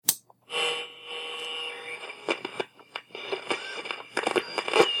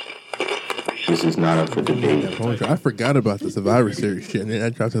This is not up for debate. I forgot about the Survivor Series shit, and then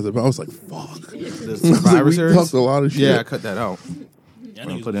that dropped. I was like, "Fuck." The Survivor Series talked a lot of shit. Yeah, I cut that out. Yeah,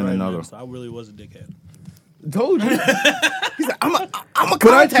 I'm put in another. So I really was a dickhead. Told you. He's like, I'm a But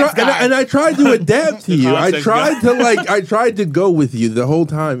context guy. and I tried to adapt to you. I context tried to I tried to go with you the whole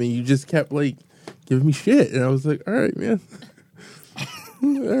time, and you just kept like giving me shit, and I was like, "All right, man."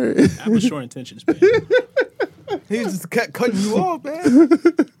 All right. I have short intentions, man. He just kept cutting you off, man.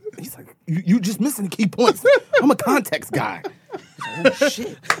 He's like, you just missing the key points. I'm a context guy. Oh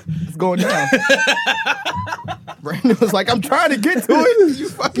shit, it's going down. Brandon was like, I'm trying to get to it. You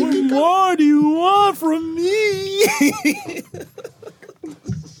fucking What more do you want from me?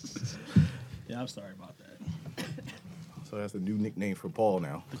 Yeah, I'm sorry about that. So that's a new nickname for Paul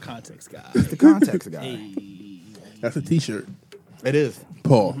now. The context guy. The context guy. Hey. That's a T-shirt, It is.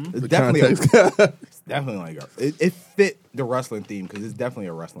 Paul. It's The definitely context guy. It's definitely like it fit the wrestling theme because it's definitely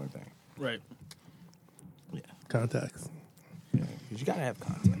a wrestling thing. Right. Yeah, Context. because you gotta have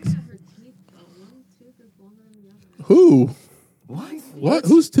context. Her teeth, one tooth is longer than the other. Who? What?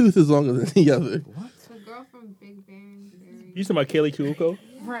 Whose tooth is longer than the other? The girl from Big Bang Theory. You talking about Kaylee Cuoco?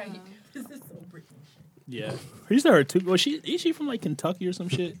 Right. Yeah. I used to her too. Well, is she from like Kentucky or some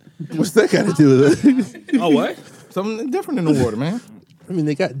shit? What's that got to do with it? Oh, what? Something different in the water, man. I mean,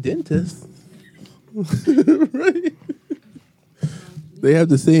 they got dentists, right? They have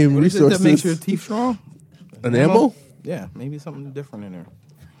the same What is it resources. that makes your teeth strong? Enamel? Yeah, maybe something different in there.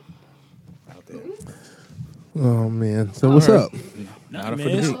 Out there. Oh man! So what's up? Nah, man.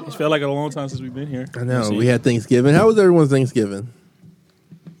 It's felt like a long time since we've been here. I know we had Thanksgiving. How was everyone's Thanksgiving?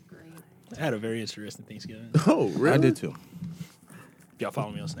 I had a very interesting Thanksgiving. Oh, really? I did too. Y'all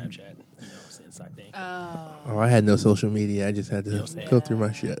follow me on Snapchat. You know, it's the inside thing. Oh, I had no social media. I just had to go through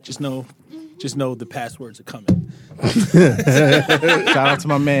my shit. Just know the passwords are coming. Shout out to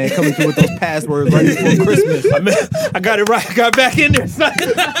my man coming through with those passwords right before Christmas. I got it right. I got back in there.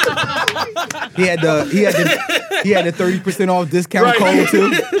 He had the 30% off discount Right. code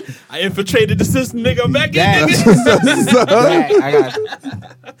too. I infiltrated the system, nigga. I'm back in.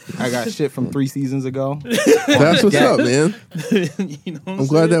 I got shit from 3 seasons ago. That's what's up, man. You know what I'm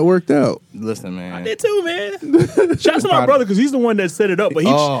glad that worked out. Listen, man. I did too, man. Shout out to my brother because he's the one that set it up. But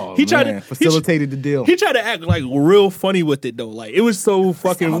he tried to facilitated the deal. He tried to act like real funny with it though. Like it was so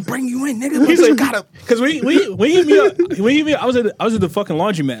fucking. I'm gonna bring you in, nigga. He's like, gotta, because when he hit me up, I was at the fucking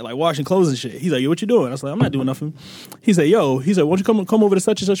laundromat, like washing clothes and shit. He's like, yo, what you doing? I was like, I'm not doing nothing. He's like, why don't you come over to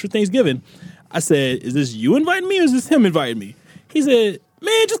such and such for Thanksgiving? I said, is this you inviting me or is this him inviting me? He said,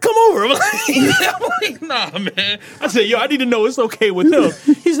 man, just come over. I'm like, nah, man. I said, yo, I need to know it's okay with him.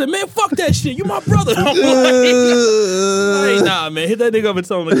 He said, man, fuck that shit. You my brother. I'm like, nah, man. Hit that nigga up and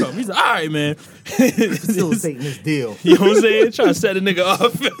tell him to come. He's like, all right, man. Facilitating this deal. You know what I'm saying? Trying to set a nigga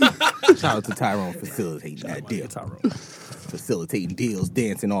up. Shout out to Tyrone facilitating that deal. Tyrone. Facilitating deals,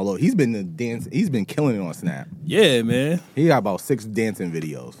 dancing all over. He's been killing it on Snap. Yeah, man. He got about 6 dancing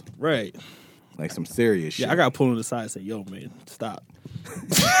videos. Right. Like some serious shit. Yeah, I got to pull him to the side and say, yo, man, stop.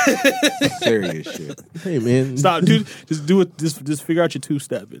 Serious shit. Hey, man. Stop, dude. Just do it. Just figure out your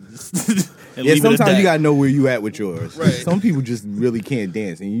 2-step. And Yeah, leave it at sometimes that. you gotta know where you at with yours. Right. Some people just really can't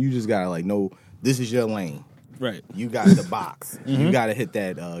dance, and you just gotta like know this is your lane. Right. You got the box. You gotta hit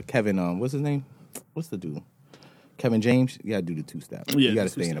that Kevin. What's his name? What's the dude? Kevin James. You gotta do the 2-step. Yeah, you gotta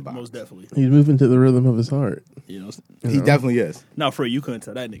the stay in the two-step, box. Most definitely. He's moving to the rhythm of his heart. You know. He definitely is. Now, Fred, you couldn't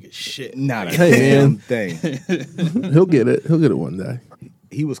tell that nigga shit. Not a Hey, damn man. thing. He'll get it. He'll get it one day.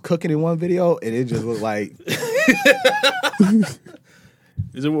 He was cooking in one video, and it just looked like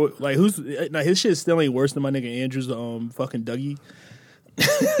Is it like who's now? His shit still ain't worse than my nigga Andrew's fucking Dougie.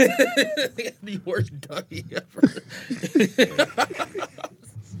 The worst Dougie ever.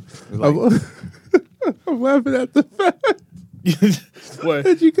 I'm laughing at the fact What?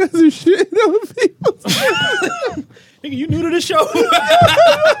 that you guys are shitting on people. Nigga, you new to the show?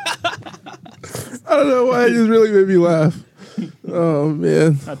 I don't know why it just really made me laugh. Oh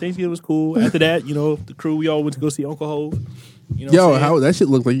man. Thanksgiving was cool. After that, you know, the crew, we all went to go see Uncle Hov. You know what Yo, I'm saying? how that shit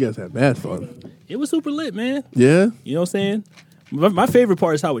looked like you guys had bad fun. It was super lit, man. Yeah? You know what I'm saying? My favorite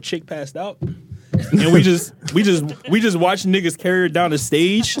part is how a chick passed out, and we just watched niggas carry her down the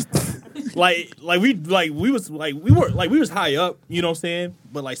stage. We was high up, you know what I'm saying?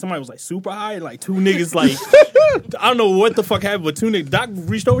 But like somebody was like super high, and like 2 niggas like I don't know what the fuck happened, but 2 niggas. Doc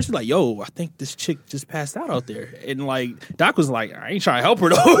reached over, she's like, "Yo, I think this chick just passed out there," and like Doc was like, "I ain't trying to help her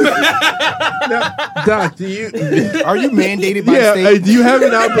though." Doc, do you are you mandated by yeah, state? do you have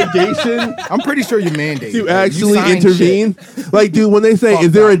an obligation I'm pretty sure you're mandated. to You actually sign intervene? shit. Like, dude, when they say, Fuck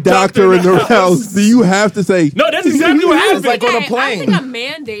is there a that. doctor in the house? Do you have to say, No, that's exactly what happened. It's like on a I plane. think I'm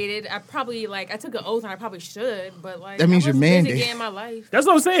mandated. I probably I took an oth and I probably should, but like That means I you're wasn't busy mandated. getting my life. That's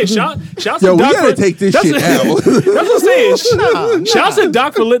what I'm saying. Shout Yo, to we Doc gotta for- take this that's shit what- out. That's what I'm saying. Shout to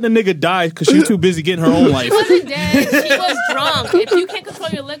Doc for letting the nigga die because she's too busy getting her own life. She wasn't dead. She was drunk. If you can't control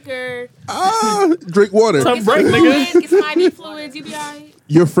your liquor, Drink water. Some get break, some nigga. fluids, get some IV fluids, you be alright.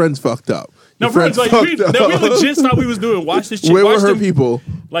 Your friends fucked up. No, Your friends, like we fucked up. legit thought we was doing. Watch this chick. Where were watch her them, people?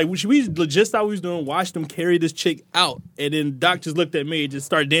 Like we legit thought we was doing. Watch them carry this chick out, and then Doc just looked at me and just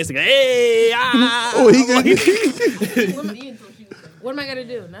started dancing. Hey, ah. Oh, he What am I gonna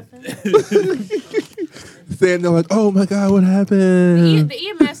do? Nothing. standing there like, oh my god, what happened?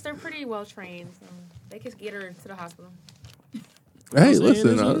 The EMS, they're pretty well trained, so they can get her to the hospital. Hey, Saying listen,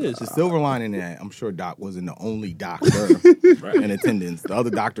 this is what it is. The silver lining in that, I'm sure Doc wasn't the only doctor in attendance. The other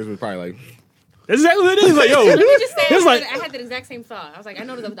doctors was probably like, That's exactly what it is. Like, yo, Let me just say, it's like, I had the exact same thought. I was like, I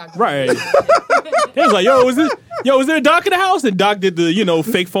know there's other doctors. right. It was like, yo, was there a doc in the house? And Doc did the,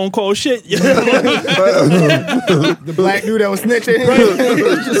 fake phone call shit. the black dude that was snitching.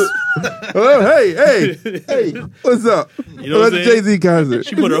 Oh, hey, what's up? You know what I'm the saying? Jay-Z concert.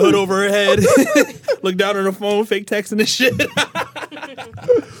 She put her hood over her head, looked down on her phone, fake texting and shit.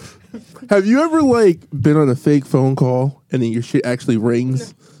 Have you ever been on a fake phone call and then your shit actually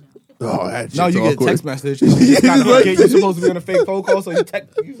rings? Oh, that shit's No, you get a awkward. text message. It's not like- you're supposed to be on a fake phone call, so you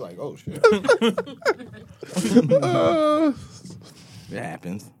text. He's like, oh shit. It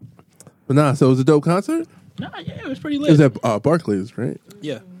happens. But nah, so it was a dope concert? Nah, yeah, it was pretty It was lit. at Barclays, right?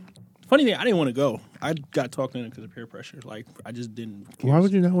 Yeah. Funny thing, I didn't want to go. I got talked into because of peer pressure. Like, I just didn't. Why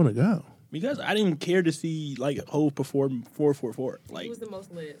would you not want to go? Because I didn't care to see Hov perform 444. Like, He was the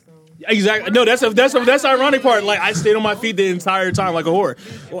most lit. So. exactly. No, that's the ironic part. Like, I stayed on my feet the entire time like a whore.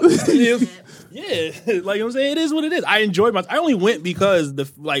 Yeah, like I'm saying, it is what it is. I enjoyed I only went because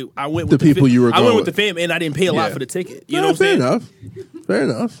I went with The people you were I went going with the with. fam, and I didn't pay a lot Yeah. for the ticket. You No, know what I'm fair saying? enough. Fair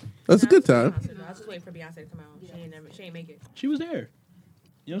enough. That's a good time. I was just waiting for Beyonce to come out. She ain't make it. She was there.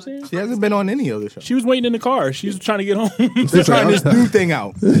 You know what I'm saying? She hasn't been on any other show. She was waiting in the car. She was trying to get home. They're trying this new thing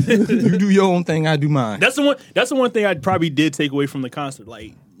out. You do your own thing, I do mine. That's the one thing I probably did take away from the concert.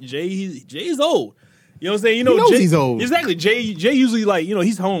 Like Jay's old. You know what I'm saying? He knows Jay, he's old. Exactly. Jay usually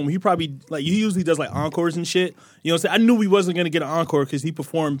he's home. He probably he usually does encores and shit. You know what I'm saying? I knew he wasn't gonna get an encore because he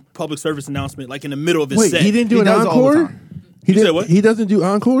performed public service announcement in the middle of his Wait, set. he didn't do He an does all the encore? time. He You said didn't. what? He doesn't do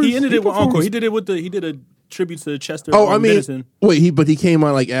encores. He ended it with performs- encore. He did a tribute to Chester. Oh, I mean, Bennington. wait. He came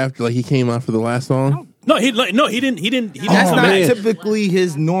on after he came on for the last song. No, he didn't. He That's Oh, not man. typically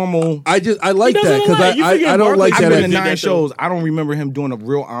his normal. I like He that doesn't because like- you forget I don't Barclays like I've that. been to did 9 that, though. shows. I don't remember him doing a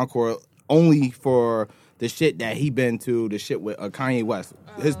real encore only for the shit that he been to, the shit with Kanye West.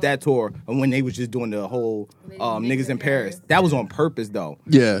 That tour, and when they was just doing the whole niggas in Paris. That was on purpose, though.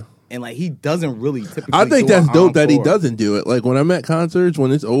 Yeah. And he doesn't really typically I think do that's an dope that he encore. doesn't do it. Like when I'm at concerts,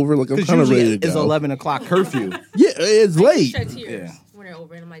 when it's over, I'm Because kind of usually ready to it's go. 11 o'clock curfew. Yeah, it's late. Shed tears Yeah. when they're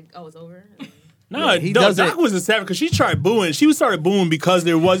over, and I'm like, oh, it's over. No, Yeah, he Doc doesn't- wasn't savage because she tried booing. She started booing because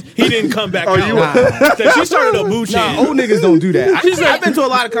he didn't come back out. Nah. So she started a boo Nah, chant. old niggas don't do that. She's like- I've been to a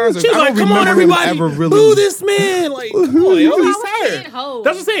lot of concerts. She's I like, don't "Come on, remember him everybody, ever really. boo this man!" Like, come on, yo, he's saying tired. Hov.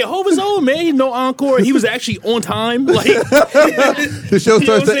 That's what I'm saying. Hov is old, man. He no encore. He was actually on time. Like, The show You know starts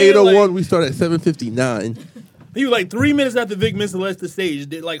what I'm at saying? 8:01. We start at 7:59. he was 3 minutes after Vic Mensa left the stage.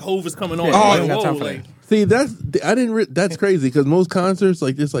 Hov was coming on. Yeah, I'm I ain't got whoa, time for like, See, that's crazy because most concerts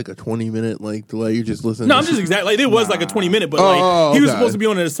there's a 20-minute delay. You're just listening. no, to I'm just exactly. It was a 20-minute, but Oh, he was okay. supposed to be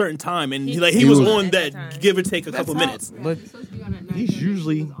on at a certain time, and he He was was- on At that that time. give or take a couple minutes. But He's supposed to be on at 9:30. he's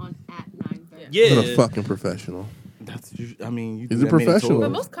usually- He was on at 9:30. Yeah, What a fucking professional. that's usually, I mean, you He's do a that many professional. But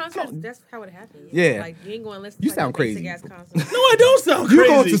tours. most concerts, that's how it happens. Yeah. Like, you ain't going to listen You to sound crazy. basic-ass concert. No, I don't sound You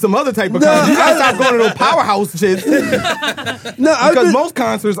crazy. going to some other type of concerts. You gotta stop going to those powerhouse shit. No, Because most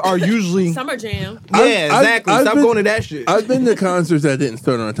concerts are usually. Summer Jam. Yeah, I've- exactly. I've Stop been- going to that shit. I've been to concerts that didn't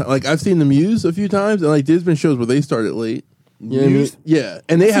start on time. I've seen the Muse a few times, and there's been shows where they started late. You know what I mean? Muse? Yeah,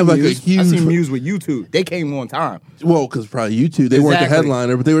 and they have a Muse. huge. I seen Muse with YouTube. They came on time. Well, because probably you two, they weren't the Exactly.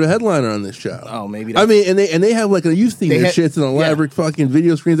 headliner, but they were the headliner on this show. Oh, maybe I that's- mean, and they have you've seen They their had- shits and elaborate fucking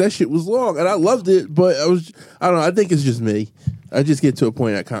video screens. That shit was long, and I loved it, but I don't know. I think it's just me. I just get to a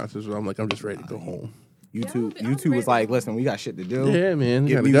point at concerts where I'm just ready to go home. YouTube was like, listen, we got shit to do. Yeah, man,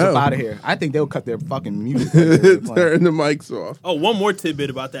 Get gotta Muse go. up out of here. I think they'll cut their fucking music. like they're playing. Turn the mics off. Oh, one more tidbit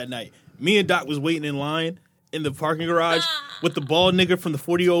about that night. Me and Doc was waiting in line in the parking garage with the bald nigga from the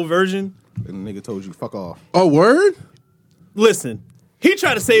 40-year-old version. And the nigga told you, fuck off. Oh, word? Listen, he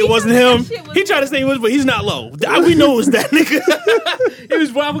tried to say it wasn't him. He tried to say it was, but he's not low. We know it was that nigga. It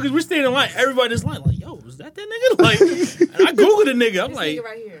was wild because we're standing in line. Everybody in line yo, was that nigga? And I Googled the nigga. I'm This like, nigga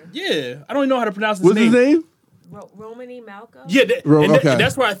right here. yeah. I don't even know how to pronounce his What's name. his name? Romany Malcolm. Yeah, Okay. and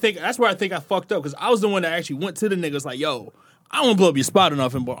that's where I think I fucked up because I was the one that actually went to the nigga. Was like, yo, I don't want to blow up your spot or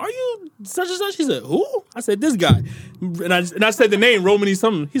nothing, but are you such and such? He said, who? I said, this guy, and I said the name Romany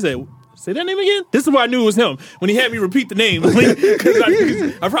something. He said, say that name again. This is why I knew it was him when he had me repeat the name.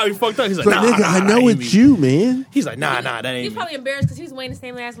 Because I probably fucked up. He's like, But nah, nigga, I know that ain't it's me. you, man. He's like, nah, that ain't He's me. probably embarrassed because he was waiting the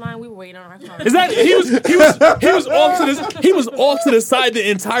same last line we were waiting on our phone. Is that he was off to the side the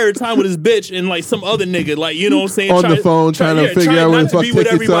entire time with his bitch and like some other nigga, like, you know what I'm saying, On the phone, trying to figure out where the fuck to be with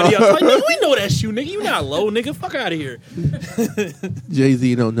tickets everybody are. else. Like, nigga, we know that's you, nigga. You not low, nigga. Fuck out of here.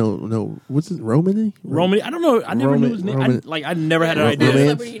 Jay-Z, no. What's it? Romany? Romany, I don't know. I never knew his name. I never had an idea. Romance?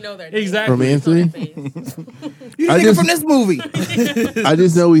 Celebrity, you know their name. Exactly. Romancy? You I nigga just- from this movie. I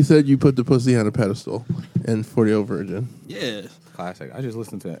just know he said you put the pussy on a pedestal in 40-Year-Old Virgin. Yeah. Classic. I just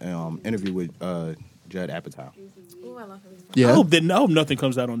listened to an interview with Judd Apatow. Ooh, I love him. Yeah. I hope nothing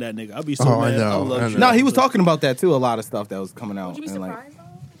comes out on that nigga. I'll be so Oh, I mad. know, love I you. know. No, he was talking about that too. A lot of stuff that was coming out. Would you be and, like, surprised though?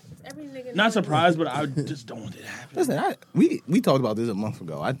 Every nigga Not knows- surprised, but I just don't want it to happen. Listen, we talked about this a month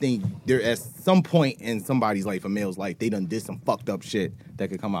ago. I think there at some point in somebody's life, a male's life, they done did some fucked up shit that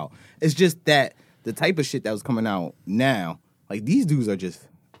could come out. It's just that the type of shit that was coming out now, like these dudes are just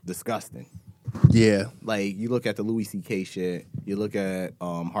disgusting. Yeah. Like you look at the Louis C.K. shit, you look at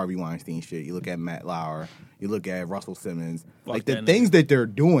Harvey Weinstein shit, you look at Matt Lauer, you look at Russell Simmons, Fuck like the that things that they're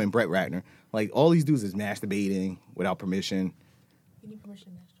doing, Brett Ratner, like all these dudes is masturbating without permission. You need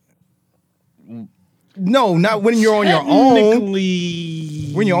permission to masturbate. No, not when you're on your own.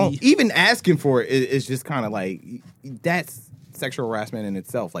 Technically, When you're on, even asking for it is just kind of like that's sexual harassment in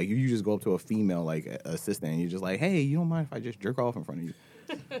itself. Like you just go up to a female like assistant and you're just like, hey, you don't mind if I just jerk off in front of you?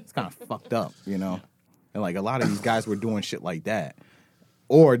 It's kind of fucked up, you know. And like a lot of these guys were doing shit like that,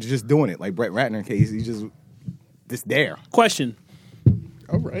 or just doing it. Like Brett Ratner case, he's just there. Question.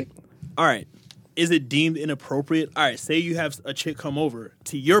 All right. All right. Is it deemed inappropriate? All right, say you have a chick come over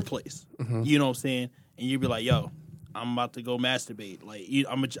to your place, you know what I'm saying, and you be like, yo, I'm about to go masturbate. Like,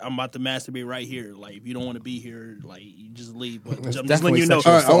 I'm about to masturbate right here. Like, if you don't want to be here, like, you just leave. But I'm just letting you know.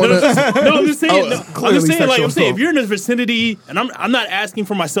 sexual All right, I assault. wanna- No, I'm just saying. No, I'm clearly just saying. Like, sexual I'm saying, if assault. you're in the vicinity, and I'm not asking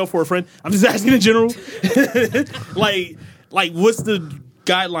for myself or a friend. I'm just asking in general. like, what's the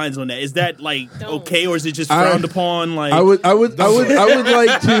guidelines on that? Is that like Don't. okay, or is it just frowned upon? Like, I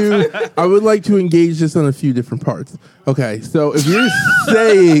would like to engage this on a few different parts. Okay, so if you're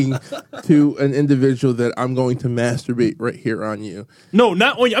saying to an individual that I'm going to masturbate right here on you, no,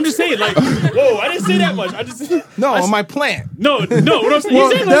 not on you. I'm just saying, like, whoa, I didn't say that much. I just No, on my plant. no. What I'm saying,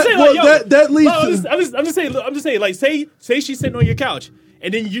 Well, I'm that- saying, well, like, yo, that leads no, to- I'm just saying, like, say she's sitting on your couch,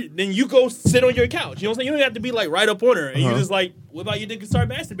 and then you go sit on your couch. You know what I'm saying? You don't have to be like right up on her, and you just like, what about you? Can start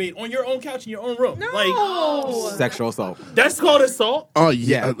masturbating on your own couch in your own room? Like, Sexual assault. that's called assault. oh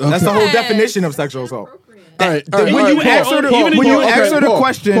Yeah, yeah, that's the whole Yes. definition of sexual assault. All right, when you ask her the- even if when you you- ask her the Paul,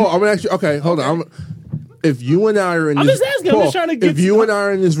 question- Paul, I'm gonna ask you. Okay, hold on. If you and I are in I'm this, just asking, I'm Paul, just trying to get if you and I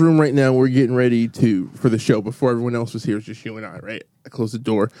are in this room right now, we're getting ready for the show before everyone else was here. It's just you and I, right? I close the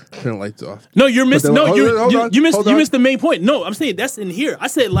door, turn the lights off. No, you're missing. then- No, hold on, you hold on. missed the main point. No, I'm saying that's in here. I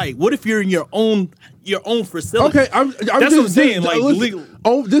said, like, what if you're in your own facility? Okay, I'm That's what I'm saying, like, listen, legal.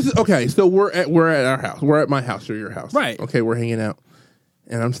 Oh, this is okay. So we're at our house. We're at my house or your house, Right. Okay, we're hanging out,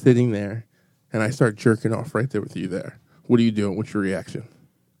 and I'm sitting there, and I start jerking off right there with you there. What are you doing? What's your reaction?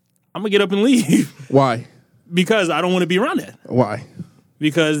 I'm gonna get up and leave Why? because I don't want to be around that Why?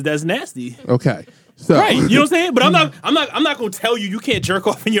 because that's nasty. Okay, so Right, you know what I'm saying? But I'm not gonna tell you can't jerk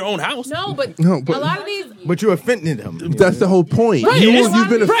off in your own house. No, but No, a but- lot of these. But you offended him. That's the whole point. Right, You've it's-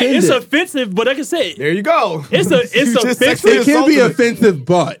 been right, offended. it's offensive, but like I said, There you go. it's You just offensive. sexually It can be assaulted me. offensive,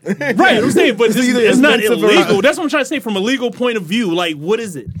 but Right, I'm saying, but It's it's, either it's not offensive or- illegal. That's what I'm trying to say from a legal point of view. Like, what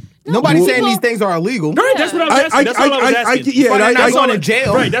is it? Nobody's saying people- these things are illegal. Right, that's what I was asking. That's all I was asking. yeah, But and they're I not going to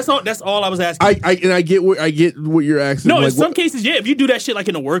jail. Right, that's all I was asking. I get what you're asking. No, like, in some what- cases, yeah. If you do that shit like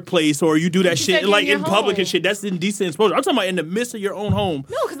in the workplace or you do that said shit in like your in public home. and shit, that's indecent exposure. I'm talking about in the midst of your own home.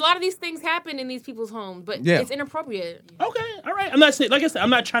 No, because a lot of these things happen in these people's homes, but Yeah. it's inappropriate. Okay, all right. I'm not saying, like I said,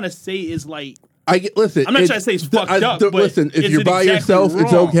 I'm not trying to say it's like. listen. I'm not trying to say it's fucked up, but listen, if is you're it by exactly yourself,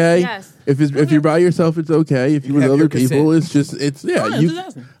 it's wrong? okay. Yes. If you're by yourself, it's okay. If you're with have other your people, consent. it's yeah. I'm You, just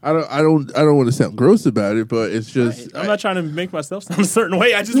asking. I don't want to sound gross about it, but it's just. I'm not trying to make myself sound a certain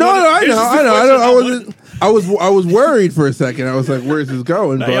way. I just No, wanted- no, I it's know, just a I know. question. I was worried for a second. I was like, "Where's this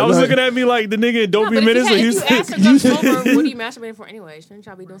going?" Like, But I was like, looking at me like the nigga in Don't Be but Minutes. if Like, you you ask said, her to come over, what are you masturbating for anyway? Shouldn't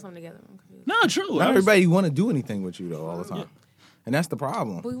y'all be doing something together? I'm confused. no, true. Not everybody want to do anything with you though all the time, and that's the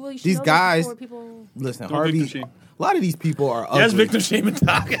problem. Well, you should These know that guys, before people. listen, Don't Harvey. victim shame. A lot of these people are ugly. That's victim shaming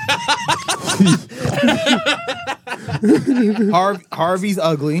talk. Harvey's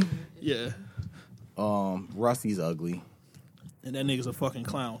ugly. Yeah. Rusty's ugly. And that nigga's a fucking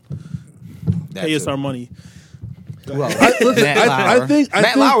clown. That's Pay us it. our money. Well, listen, Matt I Lauer. think-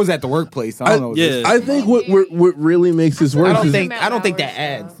 Matt Lauer's at the workplace. So I don't know. What yeah. I think what really makes this worse I don't is think Matt I don't think Lauer, that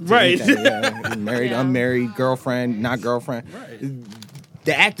adds to Right. anything. Yeah. Married, Yeah. unmarried, girlfriend, not girlfriend. Right.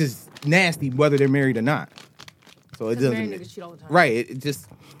 The act is nasty whether they're married or not. So it Because married doesn't. niggas cheat all the time. Right. It just.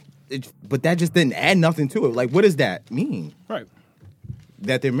 But that just didn't add nothing to it. Like, what does that mean? Right.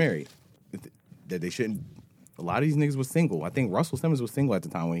 That they're married? That they shouldn't. A lot of these niggas was single. I think Russell Simmons was single at the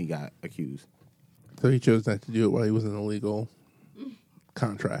time when he got accused. so he chose not to do it while he was in a legal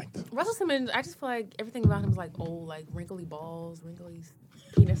contract. Russell Simmons, I just feel like everything about him is like old, like wrinkly balls, wrinkly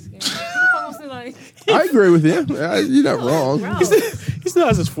penis skin. Almost like, I agree with you. You're not wrong. bro. He still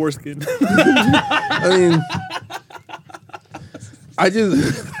has his foreskin. I mean, I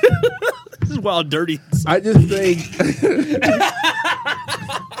just This is wild dirty. think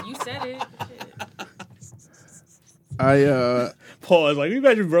You said it. I Pause. Like,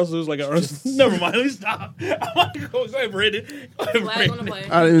 imagine if Russell was like a. Never mind. Let me stop. I want to go ahead, Brandon. Go ahead, Flag on the Brandon. play.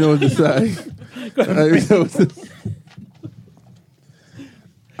 I don't even know what to say. I don't even know what to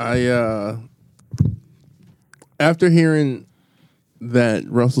after hearing that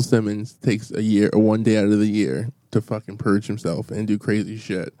Russell Simmons takes a year or one day out of the year to fucking purge himself and do crazy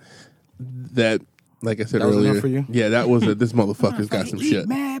shit, that, like I said That was earlier, enough for you? yeah, that was this motherfucker's got some Eat shit.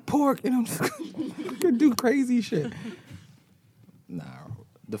 mad pork, and I'm just gonna do crazy shit. Nah,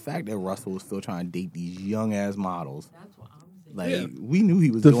 the fact that Russell was still trying to date these young ass models, That's what I'm saying. like Yeah. we knew he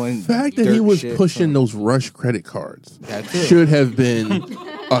was The doing. fact that dirt he was shit pushing from- those Rush credit cards That's it. should have been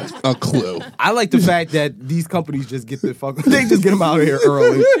a clue. I like the fact that these companies just get the fuck. They just get him out of here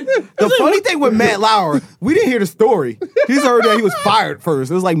early. The funny thing with Matt Lauer, we didn't hear the story. We just heard that he was fired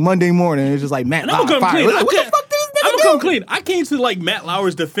first. It was like Monday morning. It was just like Matt And I'm Lauer gonna come fired. clean. We're like, what the fuck did this I'm nigga gonna do? come clean. I came to like Matt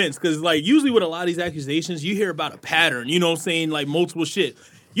Lauer's defense because like usually with a lot of these accusations, you hear about a pattern. You know what I'm saying? Like multiple shit.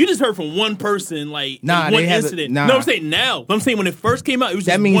 You just heard from one person, like Nah, in one they have incident. nah. No, I'm saying now. But I'm saying when it first came out, it was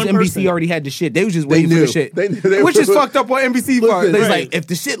That just means one NBC person. already had the shit. They was just They waiting for knew. the shit. They Which is were- fucked up on NBC part. Listen, They was right. like, if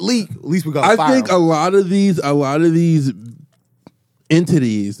the shit leak, at least we got I fire think him. a lot of these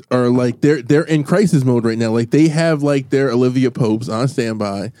entities are like they're in crisis mode right now. Like they have like their Olivia Popes on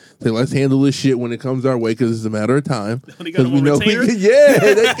standby. Say let's handle this shit when it comes our way because it's a matter of time. They got them we on know retainer? yeah,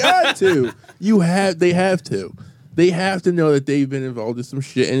 they got to. They have to. They have to know that they've been involved in some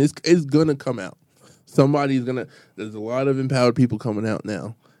shit, and it's gonna come out. Somebody's gonna. There's a lot of empowered people coming out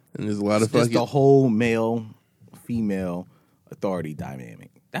now, and there's a lot of It's just fucking. the whole male, female authority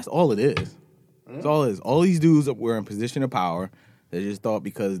dynamic. That's all it is. That's all it is. All these dudes were in position of power. They just thought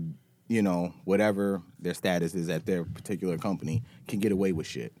because, you know, whatever their status is at their particular company can get away with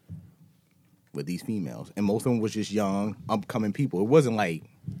shit with these females. And most of them was just young, upcoming people. It wasn't like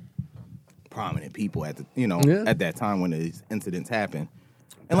prominent people at the, you know, Yeah. at that time when these incidents happened.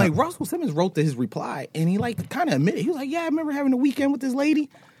 And like Russell Simmons wrote to his reply and he like kind of admitted, he was like, yeah, I remember having a weekend with this lady.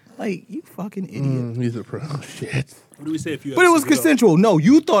 Like, you fucking idiot. He's a pro. Shit. What do we say if you? But it was episodes ago? consensual. No,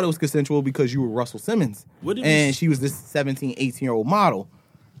 you thought it was consensual because you were Russell Simmons. What did and we- she was this 17, 18-year-old model.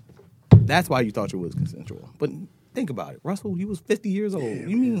 That's why you thought it was consensual. But think about it. Russell, he was 50 years old.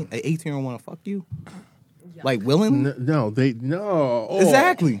 You mean an 18-year-old want to fuck you? Like, willingly? No. Oh.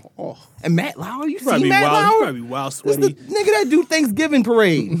 Exactly. Oh. And Matt Lauer, you see Probably Matt wild. Lauer? Probably wild, This is the sweaty. nigga that do Thanksgiving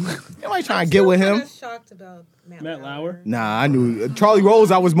parade. Nobody trying to get with him. I'm shocked about Matt Lauer. Nah, I knew. Charlie Rose,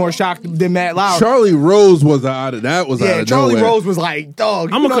 I was more shocked than Matt Lauer. Charlie Rose was out of that. Was out yeah, of Charlie nowhere. Rose was like,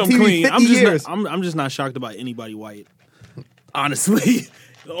 dog, I'm you gonna been come on TV clean. 50 years. I'm just not shocked about anybody white. Honestly,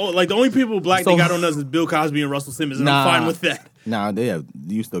 like the only people black So- they got on us is Bill Cosby and Russell Simmons, and I'm fine with that. Nah,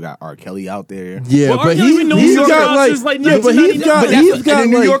 you still got R. Kelly out there. Yeah, Well, but R. Kelly been known he's to got drop like, since, like, yeah, but he's 1999. got, But that's he's what, got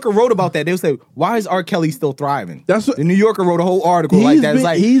and the like, New Yorker wrote about that. They would say, "Why is R. Kelly still thriving?" That's what- the New Yorker wrote a whole article like He's that. It's been-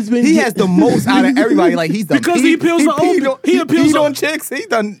 like he's been he get- has the most out of everybody. Like he's done Because he appeals to old- he appeals peed to- on chicks. He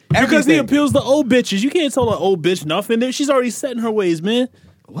done everything. Because he appeals to old bitches. You can't tell an old bitch nothing. She's already set in her ways, man.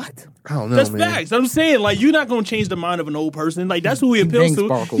 What? I don't know, That's man. facts. I'm saying, like, you're not gonna change the mind of an old person. Like, that's who he appeals bangs to.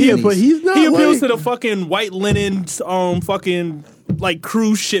 sparkle Yeah, titties. but he's not. He appeals like, to the fucking white linen, fucking like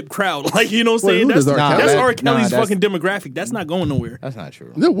cruise ship crowd. Like, you know what I'm Wait, saying? who That's does R. Kelly? that's Nah, R. Kelly's that's- fucking demographic. That's not going nowhere. That's not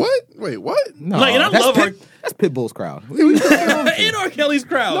true. No, what? Wait, what? No, Like, and I that's love Pit, that's Pitbull's crowd. In R. Kelly's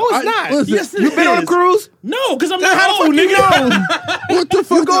crowd. No, it's not. listen, Yes, it you been on a is. cruise? No, because I'm Then not how the old, fuck you nigga. know? What the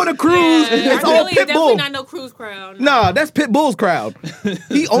fuck? You go on a cruise? Yeah, It's R. all Kelly is definitely Pitbull. not no cruise crowd. Nah, that's Pitbull's crowd.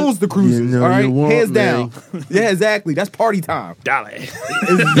 He owns the cruises. You know all right, you want hands me. down. Yeah, exactly. That's party time. Dolly.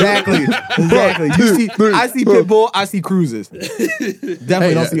 Exactly. You see, I see Pitbull. I see cruises. Definitely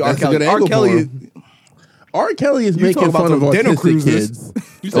Hey, don't see R. that's a Kelly. good R. angle Kelly. for Is, him. R. Kelly is You making talk about fun of those dinner autistic cruises.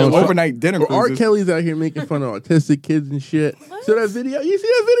 kids. You said Oh, overnight dinner R. cruises. Kelly's out here making fun of autistic kids and shit. What? So that video, you see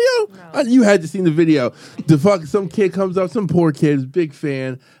that video? No. You had to see the video. The fuck, some kid comes up, some poor kid, big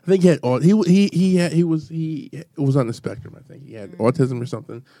fan. I think he had he was on the spectrum. I think he had autism or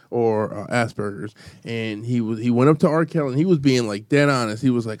something or Asperger's, and he went up to R. Kelly and he was being like dead honest. He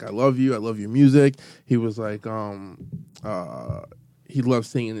was like, "I love you, I love your music." He was like, he loved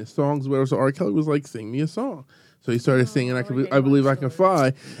singing his songs, whatever. So R. Kelly was like, "Sing me a song." So he started singing, I believe I can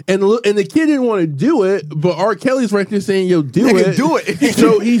fly. And the kid didn't want to do it, but R. Kelly's right there saying, "Yo, do Nigga, it. do it."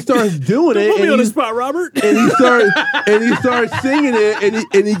 So he starts doing it. Put me and on the he's- spot, Robert. and he starts singing it,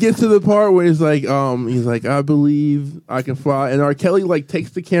 and he gets to the part where he's like, "I believe I can fly," and R. Kelly like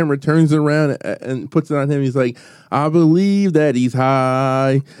takes the camera, turns it around, and puts it on him. He's like, "I believe that he's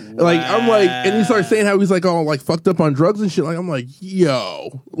high." Like I'm like, and he starts saying how he's like all like fucked up on drugs and shit. Like I'm like,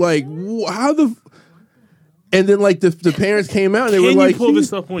 yo, like how the. And then like the parents came out and they Can were you like, pull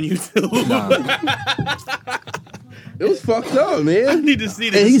this up on YouTube? it was fucked up, I man. need to see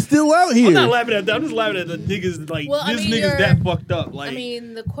this. And he's still out here. I'm not laughing at that. I'm just laughing at the niggas like Well, I this mean, nigga's that fucked up. Like, I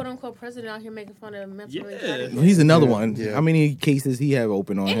mean, the quote unquote president out here making fun of mentally retarded. He's another Yeah, one. yeah. How many cases he have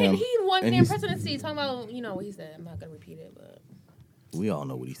open on And him? he won And damn he's- presidency talking about, what he said. I'm not gonna repeat it, but We all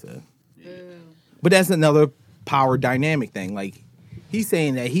know what he said. But that's another power dynamic thing. Like, he's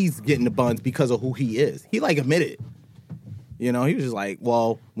saying that he's getting the buns because of who he is. He, like, admitted. You know, he was just like,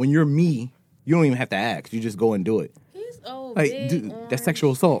 well, when you're me, you don't even have to ask. You just go and do it. he's old, Like, big, dude, orange, that's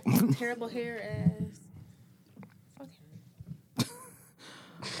sexual assault. terrible hair ass. Fuck him.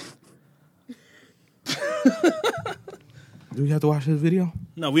 Do we have to watch this video?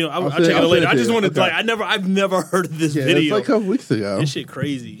 no, we don't. I'll I'll check say- it I'll out later. say I it just to you. wanted to Okay. like. I've never heard of this Yeah, video. it's like a couple weeks ago. This shit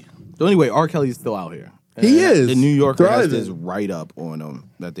crazy. So anyway, R. Kelly's still out here. He is. The New Yorker has Thriving. this write-up on him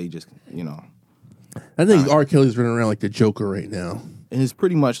that they just, I think R. Kelly's running around like the Joker right now. and it's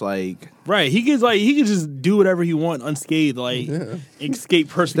pretty much like, Right. He could just do whatever he want unscathed, like escape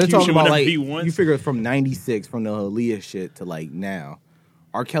they're persecution talking about whenever like, he wants. you figure from 96, from the Aaliyah shit to like now,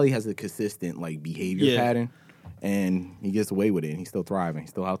 R. Kelly has a consistent like behavior Yeah. pattern, and he gets away with it, and he's still thriving. He's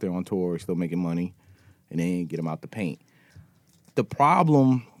still out there on tour, he's still making money, and they ain't get him out the paint. The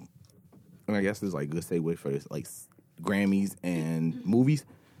problem, and I guess this is like a good segue for this, like Grammys and movies.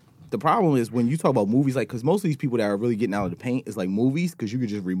 The problem is when you talk about movies, like, because most of these people that are really getting out of the paint is like movies, because you could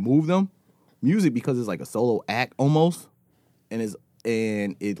just remove them. Music, because it's like a solo act almost, and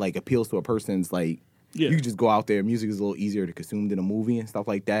it like appeals to a person's like, Yeah. you can just go out there. Music is a little easier to consume than a movie and stuff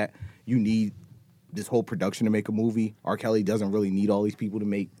like that. You need this whole production to make a movie. R. Kelly doesn't really need all these people to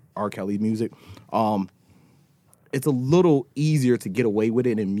make R. Kelly music. It's a little easier to get away with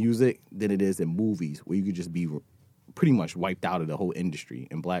it in music than it is in movies, where you could just be pretty much wiped out of the whole industry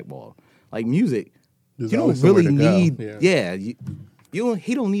and blackballed. Like music, There's you don't always somewhere really to go. need. Yeah.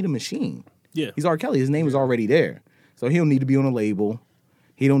 He don't need a machine. Yeah. He's R. Kelly. His name is already there, so he don't need to be on a label.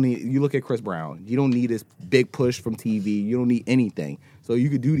 He don't need. You look at Chris Brown. You don't need this big push from TV. You don't need anything. So you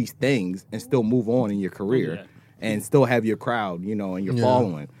could do these things and still move on in your career, Yeah. and still have your crowd, and your Yeah.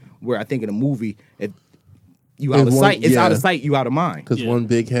 following. Where I think in a movie, if you out of There's one- sight, it's out of yeah. sight. You out of mind. Because Yeah. one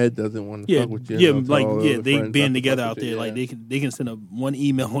big head doesn't want to Yeah, fuck with you. yeah, They'll tell all the other they friends band not to together fuck out with there. you, Like yeah. they can send one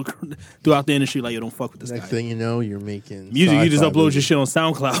email throughout the industry. Like, you don't fuck with this Next guy. thing you know, you're making Music, you just sci-fi upload movies. your shit on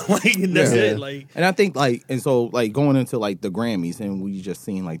SoundCloud, like, and that's Yeah. it. Like, And I think going into like the Grammys, and we just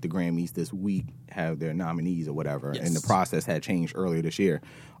seen like the Grammys this week have their nominees or whatever, and the Yes. process had changed earlier this year.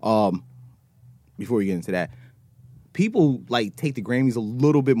 Before we get into that, people like take the Grammys a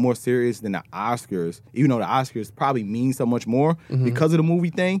little bit more serious than the Oscars, even though the Oscars probably mean so much more because of the movie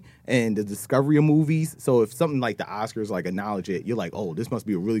thing and the discovery of movies. So if something like the Oscars like acknowledge it, you're like, oh, this must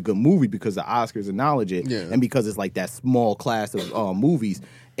be a really good movie because the Oscars acknowledge it, Yeah. and because it's like that small class of movies,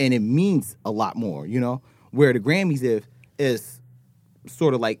 and it means a lot more, Where the Grammys is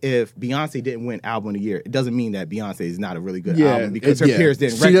sort of like if Beyonce didn't win Album of the Year, it doesn't mean that Beyonce is not a really good album because her peers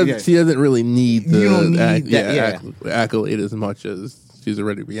didn't recognize. She doesn't really need the You don't need that, accolade as much as she's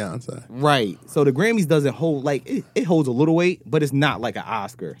already Beyonce. Right. So the Grammys doesn't hold like it holds a little weight, but it's not like an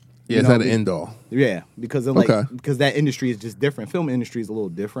Oscar. Yeah, it's not an end all. Yeah, because because that industry is just different. Film industry is a little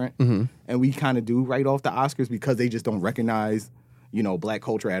different, and we kind of do write off the Oscars because they just don't recognize, black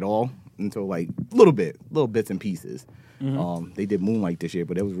culture at all until like little bits and pieces. They did Moonlight this year,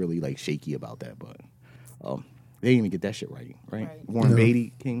 but it was really like shaky about that. But they didn't even get that shit right. Right. Warren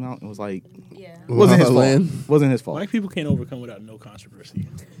Beatty came out and was like, Yeah. it wasn't his La La fault. Land. Wasn't his fault. black people can't overcome without no controversy.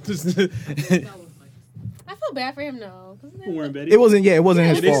 I feel bad for him though. Warren Beatty. It wasn't. Yeah, it wasn't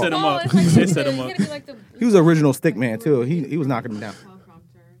his they fault. set him up. It's like They you set him gotta up. be like the- He was an original stick man too. He was knocking him down. Teleprompter.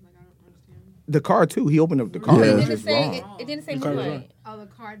 Like, I don't understand. The car too. He opened up the car. Yeah. It It was didn't just say. wrong. It didn't say The card was Moonlight. Oh, the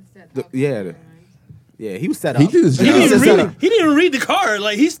card said. Yeah, he was set up. He did his He job. was set up. He didn't even read the card.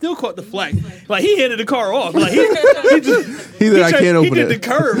 Like he still caught the flag. Like he handed the car off. Like he just He said, I can't he open did it. the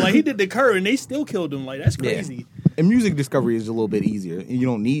curve. Like he did the curve, and they still killed him. Like that's crazy. And music discovery is a little bit easier. And you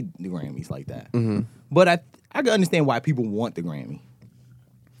don't need the Grammys like that. But I can understand why people want the Grammy.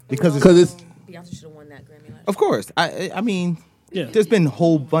 Because Because it's Beyonce should have won that Grammy last of course, I mean, Yeah. there's been a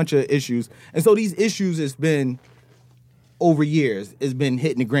whole bunch of issues. And so these issues has been, over years, it's been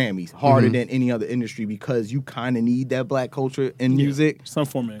hitting the Grammys harder than any other industry because you kind of need that black culture in music. Some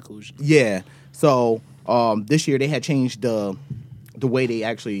form of inclusion. Yeah. So this year they had changed the way they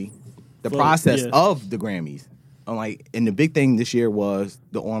actually, the Vote, process yeah. of the Grammys. And the big thing this year was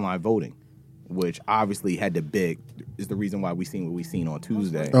the online voting, which obviously had is the reason why we seen what we seen on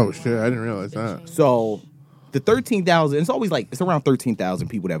Tuesday. oh shit, I didn't realize that. So the 13,000, it's always like, it's around 13,000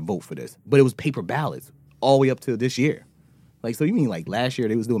 people that vote for this, but it was paper ballots all the way up to this year. Like, so you mean like last year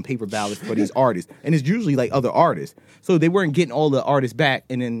they was doing paper ballots for these artists, and it's usually like other artists. So they weren't getting all the artists back,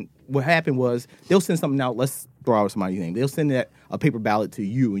 and then what happened was they'll send something out, let's throw out somebody's name. They'll send a paper ballot to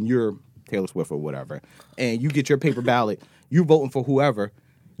you, and you're Taylor Swift or whatever, and you get your paper ballot, you're voting for whoever.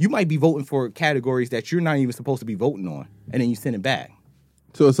 You might be voting for categories that you're not even supposed to be voting on, and then you send it back.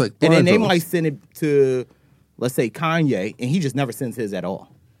 So it's like, And then they blind might votes. send it to, let's say, Kanye, and he just never sends his at all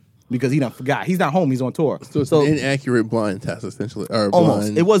because he done forgot. He's not home. He's on tour. So it's an inaccurate blind test, essentially, or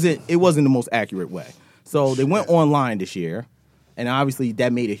almost. blind. It wasn't the most accurate way. So they went online this year, and obviously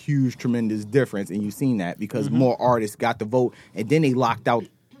that made a huge, tremendous difference. And you've seen that because more artists got the vote, and then they locked out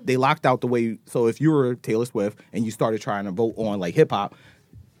the way. So if you were Taylor Swift and you started trying to vote on like hip hop,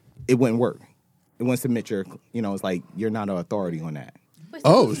 it wouldn't work. It wouldn't submit your. It's like you're not an authority on that. But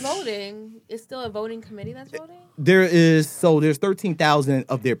Oh, who's voting? It's still a voting committee that's voting? There's 13,000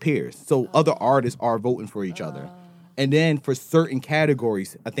 of their peers. So other artists are voting for each other. And then for certain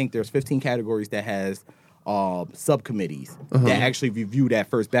categories, I think there's 15 categories that has subcommittees that actually review that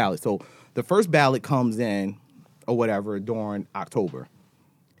first ballot. So the first ballot comes in or whatever during October.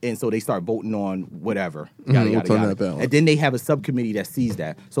 And so they start voting on whatever, yada, what's yada, on yada. that ballot. And then they have a subcommittee that sees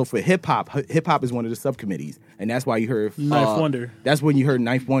that. So for hip-hop is one of the subcommittees. And that's why you heard... Ninth Wonder. That's when you heard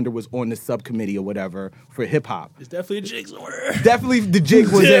Ninth Wonder was on the subcommittee or whatever for hip-hop. It's definitely a Jig's order. Definitely the jig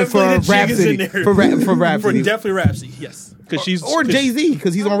was in for Definitely the jig is in Rhapsody. there. For Rhapsody. For definitely Rhapsody, yes. Because she's or Jay-Z,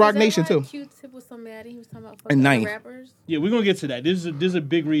 because he's on Rock Nation, too. Q-Tip was so mad. He was talking about And fucking Ninth. rappers. Yeah, we're gonna get to that. This is a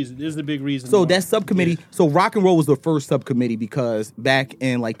big reason. This is a big reason. So why. that subcommittee, so rock and roll was the first subcommittee because back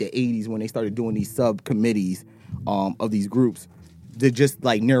in like the 80s when they started doing these subcommittees of these groups, to just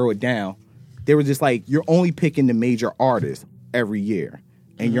like narrow it down, they were just like, you're only picking the major artists every year.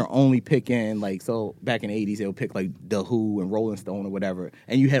 And you're only picking like, so back in the 80s, they would pick like The Who and Rolling Stone or whatever.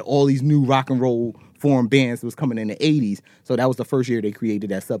 And you had all these new rock and roll formed bands that was coming in the 80s. So that was the first year they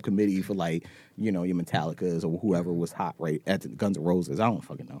created that subcommittee for like, your Metallicas or whoever was hot right at the Guns N' Roses. I don't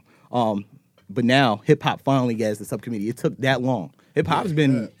fucking know. But now hip hop finally gets the subcommittee. It took that long. Hip hop's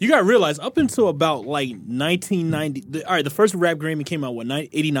been You gotta realize, up until about like 1990, all right, the first rap Grammy came out,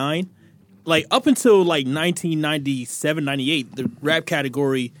 89? Like, up until like 1997, 98, the rap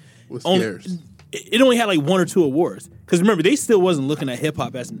category Was only, scarce. it only had like 1 or 2 awards. Because remember, they still wasn't looking at hip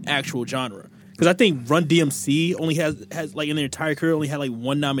hop as an actual genre. Because I think Run DMC only has like in their entire career only had like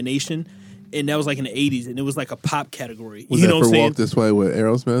 1 nomination, and that was like in the 80s, and it was like a pop category. Was you that know for what I'm saying? Walk This Way with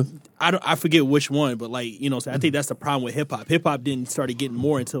Aerosmith? I forget which one, but like, so I think that's the problem with hip hop. Hip hop didn't start getting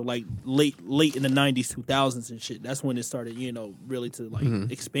more until like late in the 90s, 2000s and shit. That's when it started, really to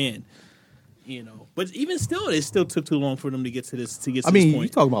like expand. But even still, it still took too long for them to get to this. I this mean, point. you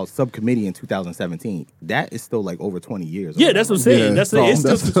talk about subcommittee in 2017. That is still like over 20 years. Yeah, that's what I'm saying. It's still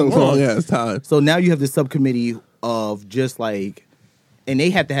that's too a long. long ass time. So now you have the subcommittee of just like, and they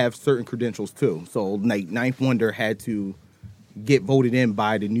have to have certain credentials too. So like Ninth Wonder had to get voted in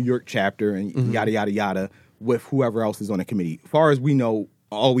by the New York chapter and yada, yada, yada with whoever else is on the committee. As far as we know,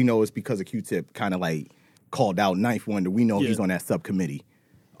 all we know is because of Q-Tip kind of like called out Ninth Wonder. We know he's on that subcommittee.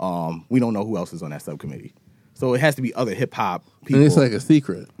 We don't know who else is on that subcommittee. So it has to be other hip hop people. And it's like a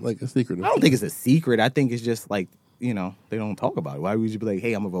secret. I don't think it's a secret. I think it's just like, they don't talk about it. Why would you be like,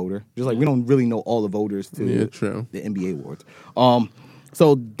 hey, I'm a voter? Just like we don't really know all the voters to the NBA awards.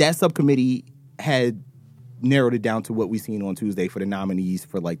 So that subcommittee had narrowed it down to what we seen on Tuesday for the nominees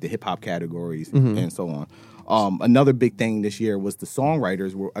for like the hip hop categories and so on. Another big thing this year was the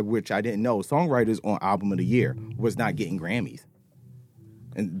songwriters, which I didn't know. Songwriters on Album of the Year was not getting Grammys.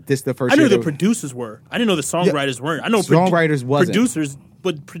 And this the first I knew year the producers were. I didn't know the songwriters weren't. I know songwriters wasn't. producers,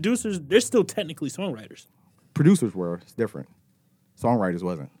 but producers, they're still technically songwriters. Producers were. It's different. Songwriters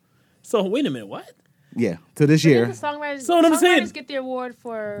wasn't. So wait a minute, what? Yeah, to this Didn't year. the songwriters, So what I'm saying- songwriters get the award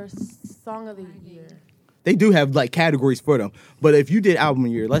for Song of the Year. They do have like categories for them. But if you did album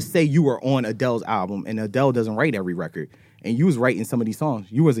of the year, let's say you were on Adele's album and Adele doesn't write every record and you was writing some of these songs,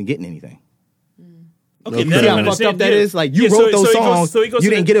 you wasn't getting anything. Okay, Okay. then See I how fucked understand. up that Yeah. is? Like, you Yeah, wrote those it goes- songs, it goes you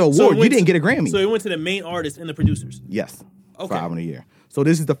to didn't the- get an so it award, you went didn't to- get a Grammy. So it went to the main artist and the producers. Yes. Okay. For album of the year. So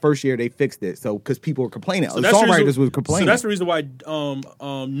this is the first year they fixed it. So because people were complaining, So the that's the songwriters reason- was complaining. So that's the reason why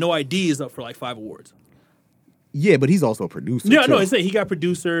No ID is up for like 5 awards. Yeah, but he's also a producer. Yeah, too. no, it's he got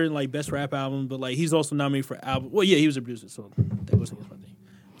producer and like best rap album, but like he's also nominated for album. Well, yeah, he was a producer, so that was my thing.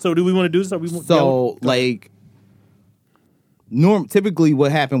 So do we want to do this? Or we want, So like, typically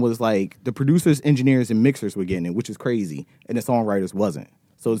what happened was like the producers, engineers, and mixers were getting it, which is crazy, and the songwriters wasn't.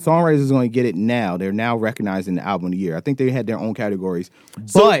 So the songwriters is going to get it now. They're now recognizing the album of the year. I think they had their own categories,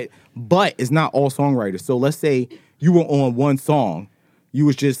 but it's not all songwriters. So let's say you were on one song, you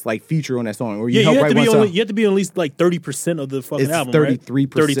was just like featured on that song, or you yeah, helped you have write to be one on. song. You have to be on at least like 30% of the fucking It's album.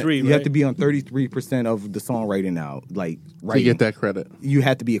 33%. 33. You have to be on 33% of the songwriting now. Like, To writing. get that credit. You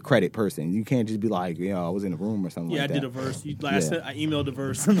have to be a credit person. You can't just be like, I was in a room or something Yeah, like I that. did a verse. I Yeah. I emailed a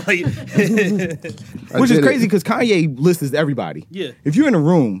verse. And like, Which is did it. crazy because Kanye lists everybody. Yeah. If you're in a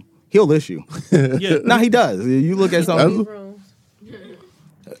room, he'll list you. yeah. Nah, he does. You look at something, That's-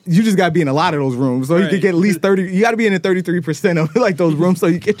 you just got to be in a lot of those rooms. So you Right. can get at least 30. You got to be in the 33% of like those rooms so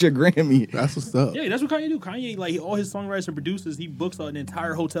you get your Grammy. That's what's up. Yeah, that's what Kanye do. Kanye, like all his songwriters and producers, he books an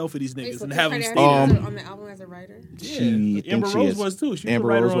entire hotel for these niggas So and Kim have them Kardashian stay there. was on the album as a writer. She Yeah. thinks Amber she Rose is. was too. She Amber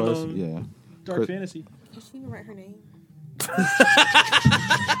was a Rose writer was, on yeah. Dark Chris- Fantasy. Can she even write her name?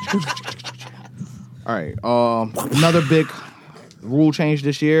 All right. Another big rule change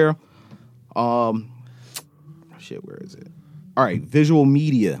this year. Shit, where is it? All right, visual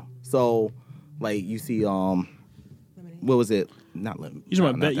media. So, like, you see, what was it? Not limit. You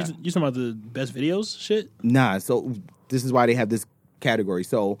talking about you talking about the best videos shit? Nah. So this is why they have this category.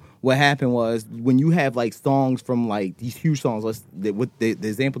 So what happened was when you have like songs from like these huge songs. The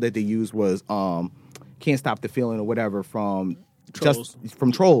example that they used was "Can't Stop the Feeling" or whatever from Trolls.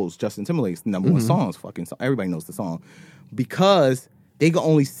 Trolls. Justin Timberlake's number one song. Fucking song. Everybody knows the song because they can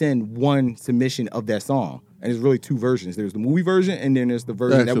only send one submission of that song. And there's really two versions. There's the movie version, and then there's the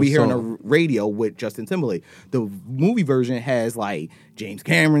version that we hear on the radio with Justin Timberlake. The movie version has like James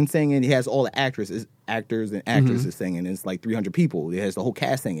Cameron singing. It has all the actors and actresses singing. It's like 300 people. It has the whole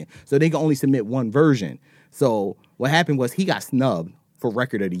cast singing. So they can only submit one version. So what happened was he got snubbed for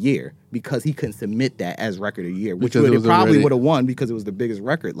Record of the Year because he couldn't submit that as Record of the Year, which Because it was probably already- would have won because it was the biggest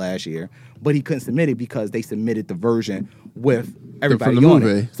record last year. But he couldn't submit it because they submitted the version with everybody from the on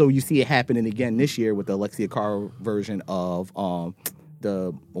movie. it. So you see it happening again this year with the Alexia Cara version of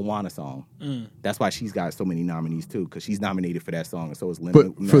the Moana song. That's why she's got so many nominees too, because she's nominated for that song, and so is Lin.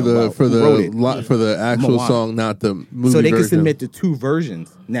 But for the actual Moana. song, not the movie so they version. can submit the two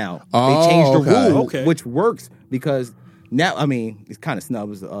versions now. Oh, They changed the okay. rule, Okay. which works because now, I mean, it's kind of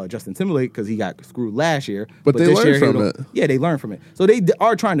snubs Justin Timberlake because he got screwed last year. But they this learned year, from he'll- it. Yeah, they learned from it. So they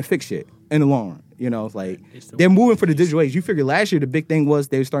are trying to fix shit in the long run. You know, it's like still- they're moving for the digital age. You figure last year the big thing was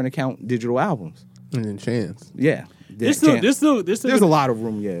they were starting to count digital albums. And then Chance. Yeah, There's still there's a lot of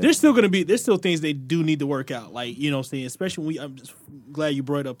room. Yeah, There's still things they do need to work out. Like, you know what I'm saying? Especially when I'm just glad you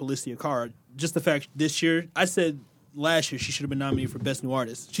brought up Alicia Cara. Just the fact this year, I said last year she should have been nominated for Best New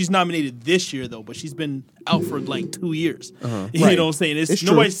Artist. She's nominated this year though, but she's been out for like 2 years. You Right. know what I'm saying? It's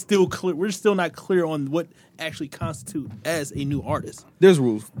Nobody's still clear. We're still not clear on what actually constitutes as a new artist. there's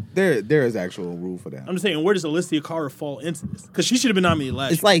rules. There is actual rule for that. I'm just saying, where does Alicia Cara fall into this? Because she should have been nominated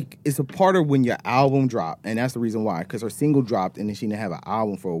last It's year. like it's a part of when your album dropped, and that's the reason why. Because her single dropped, and then she didn't have an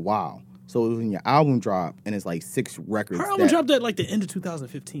album for a while. So it was when your album dropped, and it's like 6 records. Her album dropped at like the end of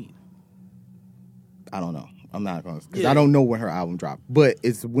 2015. I don't know. I'm not gonna. Because Yeah. I don't know when her album dropped. But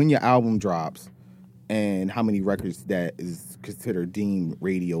it's when your album drops, and how many records that is considered deemed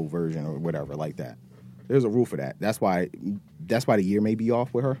radio version or whatever like that. There's a rule for that. That's why the year may be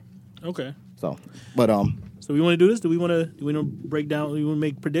off with her. Okay. So, but So we want to do this? Do we want to break down? Do we want to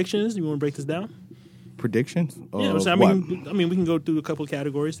make predictions? Do we want to break this down? predictions. Yeah, of I what? mean, we can go through a couple of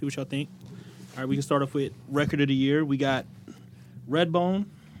categories, see what y'all think. All right, we can start off with Record of the Year. We got Redbone,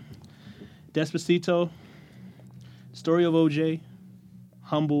 Despacito, Story of OJ,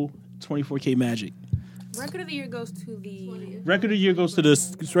 Humble, 24K Magic. Record of the year goes to the Record of the Year goes to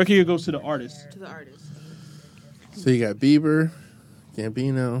the artist. artist. So you got Bieber,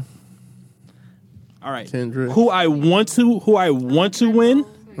 Gambino, All right. Kendrick. Who I want to win.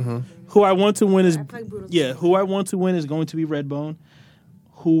 Who I want to win is I feel like Bruno's who I want to win is going to be Redbone.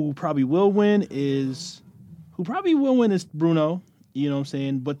 Who probably will win is Bruno. You know what I'm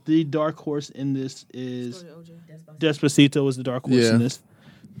saying? But the dark horse in this is Story of OJ. Despacito is the dark horse Yeah. in this.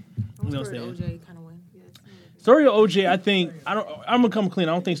 I'm You know what Story I'm of OJ kind of win. Story of OJ, I think I'm gonna come clean.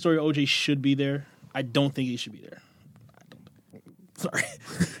 I don't think Story of OJ should be there. I don't think he should be there. Sorry.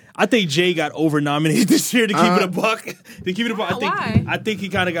 I think Jay got over nominated this year to keep it a buck. To keep it a buck. Why? I think he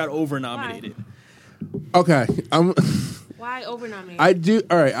kind of got over nominated. Okay, Why over nominated? I do.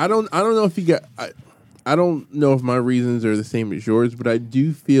 All right. I don't know if you got. I don't know if my reasons are the same as yours, but I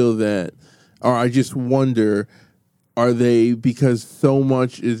do feel that, or I just wonder, are they because so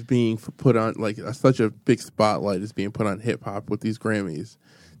much is being put on, like such a big spotlight is being put on hip hop with these Grammys?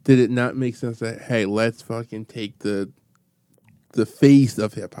 Did it not make sense that hey, let's fucking take the face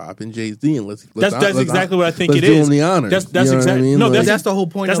of hip hop and Jay-Z and let's That's exactly what I think let's it do is. him the honors. That's You know what I exactly mean? no. Like- That's the whole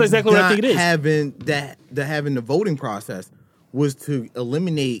point. That's of exactly what I not think it is. Having having the voting process was to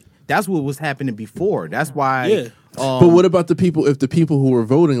eliminate. That's what was happening before. That's why. Yeah. But what about the people? If the people who were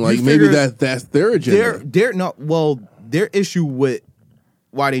voting, like You maybe figure that's their agenda. They're not. Well, their issue with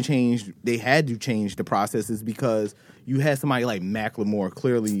why they had to change the process is because you had somebody like Macklemore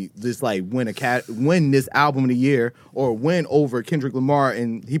clearly just like win this album of the year or win over Kendrick Lamar,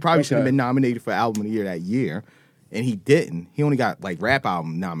 and he probably should have been nominated for album of the year that year, and he didn't. He only got like rap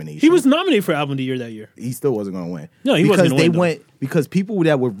album nomination. He was nominated for album of the year that year. He still wasn't going to win. No, he wasn't gonna win, because people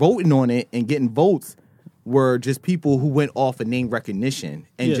that were voting on it and getting votes were just people who went off of name recognition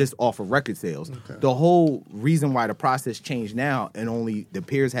and just off of record sales. Okay. The whole reason why the process changed now and only the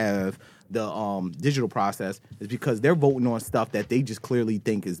peers have the digital process is because they're voting on stuff that they just clearly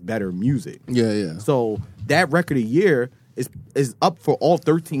think is better music. Yeah. So that record of the year is up for all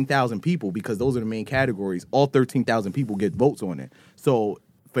 13,000 people because those are the main categories. All 13,000 people get votes on it. So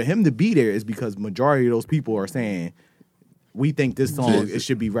for him to be there is because majority of those people are saying, we think this song it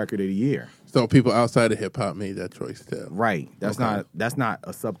should be record of the year. So people outside of hip hop made that choice too. Right. That's not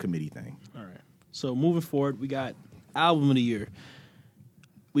a subcommittee thing. All right. So moving forward, we got album of the year.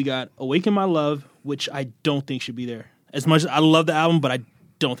 We got Awaken My Love, which I don't think should be there. As much as I love the album, but I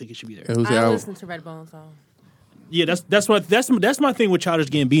don't think it should be there. It was the I album. listened to Redbone song. Yeah, that's my thing with Childish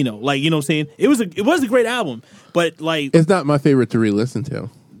Gambino. Like, you know what I'm saying? It was a great album, but like It's not my favorite to re-listen to.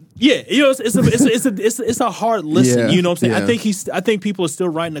 yeah, you know, it's a hard listen. Yeah, You know what I'm saying? yeah. I think people are still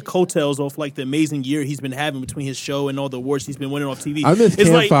riding the coattails off like the amazing year he's been having between his show and all the awards he's been winning off TV. I miss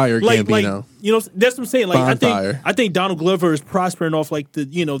Campfire Gambino. You know, that's what I'm saying. Like Bonfire. I think Donald Glover is prospering off like the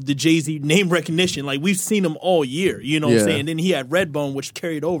Jay-Z name recognition. Like we've seen him all year. You know what I'm Yeah. saying? And then he had Redbone, which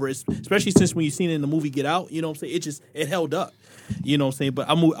carried over, especially since when you seen it in the movie Get Out. You know what I'm saying? It held up. You know what I'm saying? But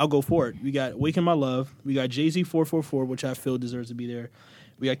I'll go for it. We got Awaken My Love. We got Jay-Z 444, which I feel deserves to be there.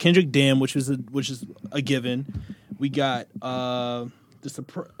 We got Kendrick Damn, which is a given. We got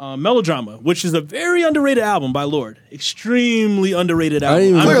Melodrama, which is a very underrated album by Lorde. Extremely underrated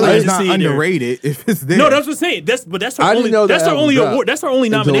album. I'm Clearly, glad it's to not see it there. underrated if it's there. No, that's what I'm saying. That's our I didn't only. know that That's our album only dropped award. That's our only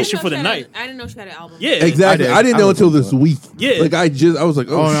until- nomination I for the didn't know she night. had I didn't know she had an album. Yeah, Exactly. I didn't know until this week. Yeah. Like I was like,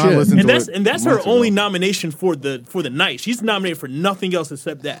 oh, no, I shit. listened And to that's it and that's her months only ago. nomination for the night. She's nominated for nothing else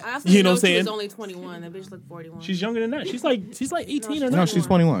except that. I also You didn't know what I'm she saying? was only 21. That bitch looked 41. She's younger than that. She's like 18 or No, not. she's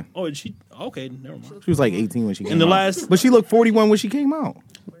 21. Oh, and she okay. Never mind. She was like 18 when she came In the out. last- But she looked 41 when she came out.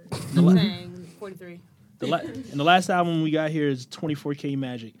 I'm saying 43. And the last album we got here is 24K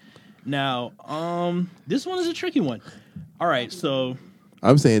Magic. Now, this one is a tricky one. All right, so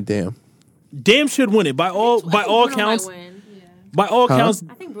I'm saying, damn. Damn should win it by all I think Bruno counts. might win. Yeah. By all Huh? counts,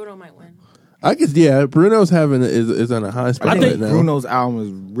 I think Bruno might win. I guess Bruno's is on a high spot I right think now. Bruno's album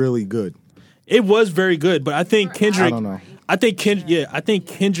is really good. it was very good. But I think Kendrick. I don't know. I think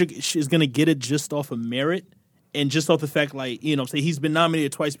Kendrick is gonna get it just off of merit. And just off the fact, like, you know, say he's been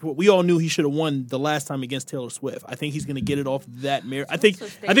nominated twice before. We all knew he should have won the last time against Taylor Swift. I think he's going to get it off that merit. I think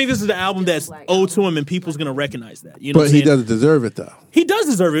this is the album that's owed to him, and people's going to recognize that. You know, what But I'm he saying? doesn't deserve it though. He does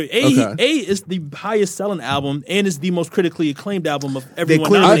deserve it. Okay. A is the highest selling album and is the most critically acclaimed album of They everyone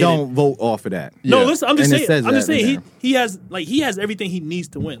clearly nominated. don't vote off of that. No, Yeah. listen. I'm just And it saying. says I'm just that in saying. there. He has everything he needs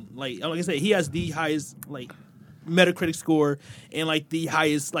to win. Like I said, he has the highest Metacritic score and like the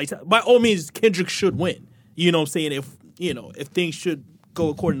highest by all means Kendrick should win. You know what I'm saying? If things should go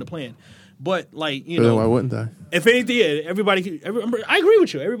according to plan. But But then why wouldn't I? if anything, I agree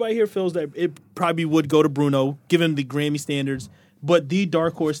with you. Everybody here feels that it probably would go to Bruno, given the Grammy standards. But the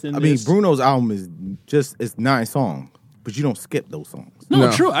dark horse in I mean, this, Bruno's album is it's 9 songs, but you don't skip those songs. no,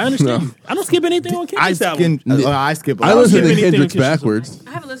 No. true. I understand. No. I don't skip anything on I Kendrick's album. skip. I listen skip to anything Kendrick's on Kendrick's backwards.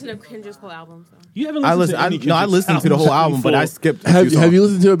 I haven't listened to Kendrick's whole album. So. You haven't I listened listen. to any I Kendrick's listened to the whole album, but I skipped. a few Have songs. you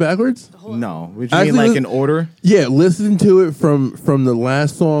listened to it backwards? No, which Actually, mean like listen- in order. Yeah, listen to it from the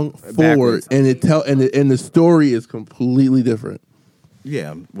last song forward, Backwards. and and the story is completely different.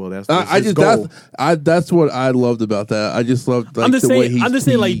 Yeah, well, that's I his just goal. that's what I loved about that. I just loved like I'm just the way saying. he. I'm just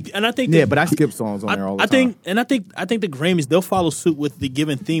saying, like, and I think. Yeah, but I skip songs on there all the time. I think the Grammys they'll follow suit with the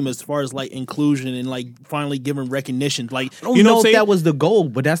given theme as far as like inclusion and like finally giving recognition. Like, I don't you know know what I'm if saying? that was the goal,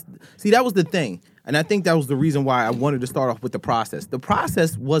 but that was the thing. And I think that was the reason why I wanted to start off with the process. The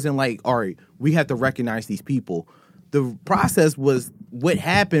process wasn't like, all right, we have to recognize these people. The process was what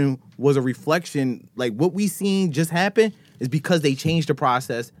happened was a reflection, like what we seen just happen is because they changed the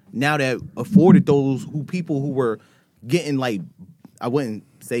process. Now that afforded those people who were getting like, I wouldn't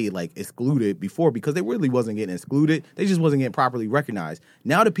say like excluded before because they really wasn't getting excluded. They just wasn't getting properly recognized.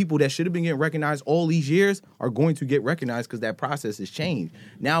 Now the people that should have been getting recognized all these years are going to get recognized because that process has changed.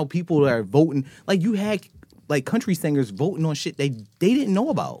 Now people that are voting, like you had like country singers voting on shit they didn't know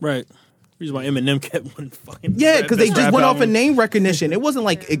about. Right. Reason why Eminem kept winning fucking. Yeah, because they best just rap went off album. of name recognition. It wasn't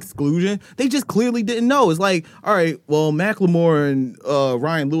like exclusion. They just clearly didn't know. It's like, all right, well, Macklemore and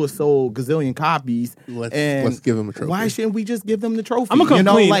Ryan Lewis sold gazillion copies. Let's give them a trophy. Why shouldn't we just give them the trophy? I'm a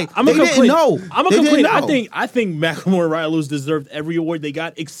complain. Like, I'm a they complain. didn't know. I'm a They complain. didn't know. I think Macklemore and Ryan Lewis deserved every award they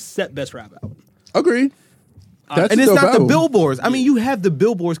got except best rap album. Agreed. That's And a it's dope not the album. billboards. I mean, you have the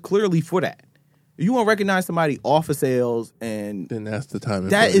billboards clearly for that. If you want to recognize somebody off of sales, and Then that's the time.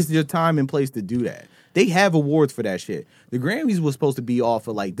 and that place. is your time and place to do that. They have awards for that shit. The Grammys was supposed to be off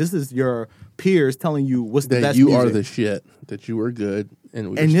of like, this is your peers telling you what's the that best you music. are the shit. That you are good, and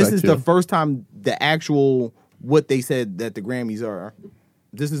we And this respect is you. the first time the actual what they said that the Grammys are.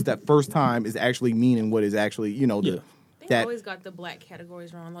 This is that first time is actually meaning what is actually, you know, the They that always got the black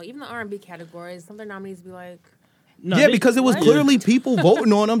categories wrong though. Even the R&B categories, some of their nominees be like, No, yeah, they- because it was What? clearly people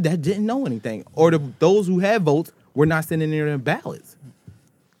voting on them that didn't know anything, or those who had votes were not sending in their ballots.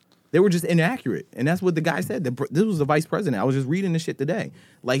 They were just inaccurate, and that's what the guy said. This was the vice president. I was just reading this shit today.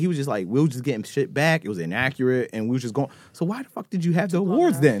 Like he was just like, we were just getting shit back. It was inaccurate, and we were just going. So why the fuck did you have the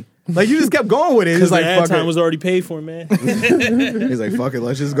awards then? Like you just kept going with it. because It's like the fuck time it. was already paid for, man. He's like, fuck it,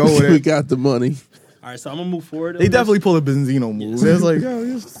 let's just go with we it. got the money. All right, so I'm gonna move forward. They definitely pulled a Benzino move. It's like, yo,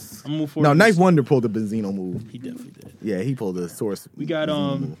 I'm gonna move forward. no, Knife Wonder pulled the Benzino move. He definitely did. Yeah, he pulled the source. We got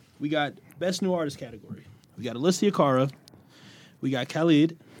best new artist category. We got Alicia Cara. We got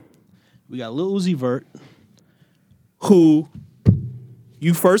Khalid. We got Lil Uzi Vert, who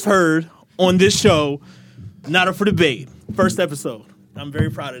you first heard on this show, Not Up for Debate, first episode. I'm very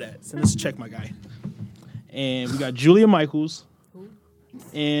proud of that. Send us a check, my guy. And we got Julia Michaels.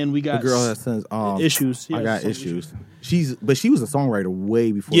 And we The got girl that sends Issues. I Yeah, got some issues. She was a songwriter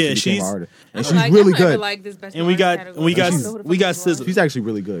way before Yeah, she became she's- an artist, and I'm she's like, really I'm never good. Like this best And we got- artist and we got- category. I don't know who the we fuck got this was. SZA. She's actually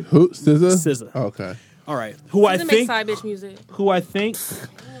really good. Who? SZA? SZA. Oh, okay. all right. Who I Doesn't make think side bitch music. who I think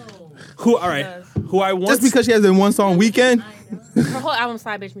who all right. Who I want Just because she has the one song Weekend, Her whole album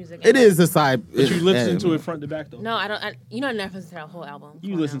side bitch music. it is a side. But you listen to it front to back though. No, I don't. You know, I never listened to that whole album.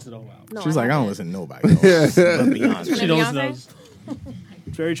 You listen to the whole album. No, She was like, I don't haven't. listen to nobody. else. But Beyonce. She don't listen to Beyonce? those.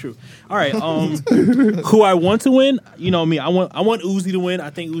 Very true. All right. Who I want to win? You know me. I want Uzi to win. I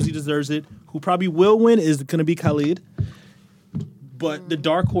think Uzi deserves it. Who probably will win is going to be Khalid. But the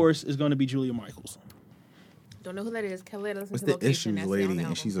dark horse is going to be Julia Michaels. Don't know who that is. Kelly, listen What's to the Location. issues That's lady? the album.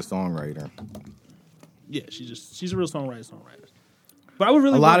 And she's a songwriter. Yeah, she's a real songwriter. But I would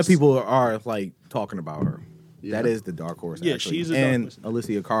really A lot want of people are like talking about her. Yeah. That is the dark horse. Yeah, actually. she's a dark and horse.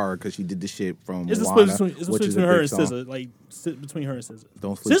 Alicia Cara because she did the shit from It's a Moana, split between, which is a her big and song. SZA. Like between her and SZA.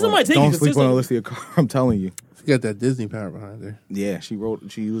 Don't sleep SZA on, might take don't it, 'cause sleep on SZA Alicia Cara. I'm telling you. She got that Disney power behind her. Yeah, she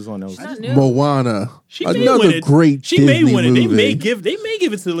was on those. She's not new. Moana. She may Another win it. great She Disney may win it. movie. They may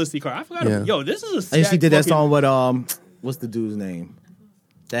give it to Alicia Cara. I forgot. Yeah. Yo, this is a And she stacked did that fucking- song with what's the dude's name?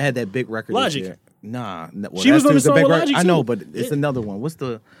 That had that big record. this Logic. year. Nah, well, She was that's on the the song big with record. Logic, I know, too. but it's Yeah. another one. What's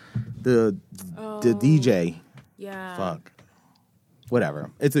the DJ? Yeah. Fuck.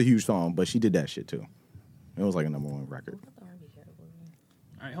 Whatever. It's a huge song, but she did that shit too. It was like a #1 record.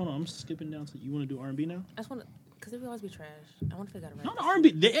 All right, hold on. I'm skipping down to you. Want to do R&B now? I just want to, because they would always be trash. I want to figure out a right. No, the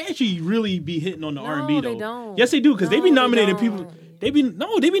R&B. They actually really be hitting on the No, R&B though. they don't. Yes, they do because they be No, they nominating don't. people. They be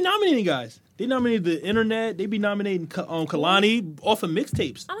nominating guys. They nominated the internet. They be nominating Kalani off of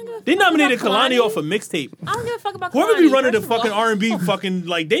mixtapes. I don't give a They fuck nominated about Kalani Kalani. off of mixtape. I don't give a fuck about Whoever Kalani, be running the first of all. fucking R&B, fucking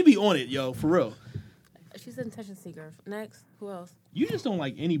like they be on it, yo, for real. She's an attention seeker. Next, who else? You just don't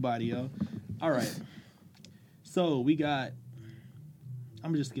like anybody, yo. All right. So we got. I'm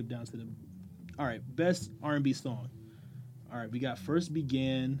gonna just skip down to the. All right, best R&B song. All right, we got First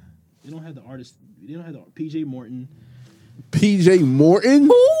Began. They don't have the artist. They don't have the PJ Morton. PJ Morton?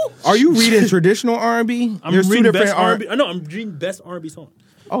 Are you reading traditional R&B? I'm There's two reading different best R&B. No, I'm reading best R&B song.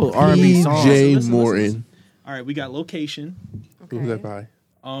 Oh, R&B songs. PJ Listen. Morton. All right, we got Location. Okay. Who's that by?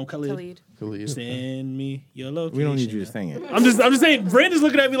 Khalid. Khalid. Send me your location. We don't need you to sing it. I'm just saying. Brandon's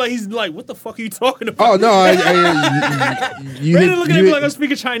looking at me like he's like, "What the fuck are you talking about?" Oh no, you Brandon looking at me like I'm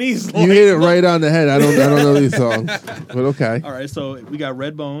speaking Chinese. You hit it right on the head. I don't know these songs, but okay. All right, so we got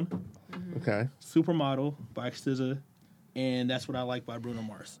Redbone, Okay. Supermodel by SZA, and That's What I Like by Bruno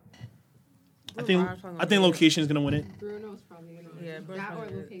Mars. I think Mars probably gonna think win it. Location is gonna win it. Bruno's probably gonna win. Yeah, Bruno's That or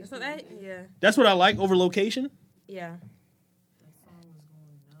probably good. Location. So that, yeah, That's What I Like over Location. yeah.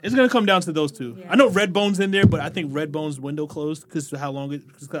 It's gonna come down to those two. Yeah. I know Redbone's in there, but I think Redbone's window closed because of how long it,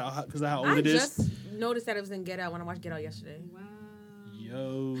 because of how old I it is. just noticed that it was in Get Out when I watched Get Out yesterday. Wow.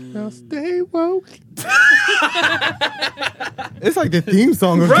 Yo, Now stay woke. It's like the theme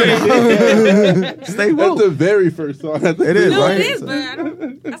song of Right. Get Out. Stay That's woke. the very first song. It is, No, right? it is, but I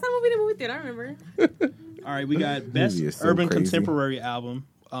don't. That's not a movie the movie theater. I remember. all right, we got Best Movie is so Urban crazy. Contemporary Album,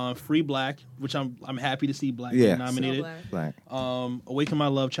 Free Black, which I'm happy to see Black Yeah. get nominated. So black. Black. Awaken My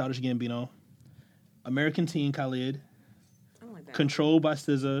Love, Childish Gambino, American Teen, Khalid, I don't like that. Control by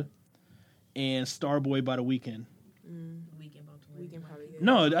SZA, and Starboy by The Weeknd. Weekend probably good.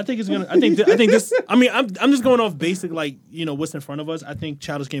 No, I think it's gonna. I think this. I mean, I'm just going off basic, like, you know, what's in front of us. I think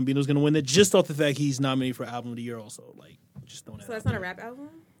Childish Gambino's gonna win it just off the fact he's nominated for Album of the Year. Also, like, just throwing that. So that's out not a there. rap album.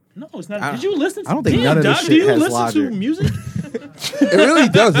 No, it's not. I- Did you listen? I don't think Damn, none of this Doc, shit do you has listen logic. to music? It really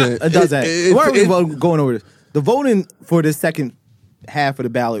doesn't. It doesn't. It- Why are we it- going over this? The voting for the second half of the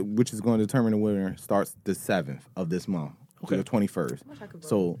ballot, which is going to determine the winner, starts the 7th of this month. Okay. To the 21st. I could vote.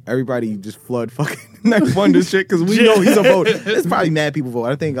 So everybody just flood fucking Next Wonder shit because we know he's a voter. There's probably mad people vote.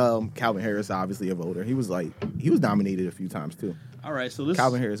 I think Calvin Harris obviously a voter. He was nominated a few times too. All right, so let's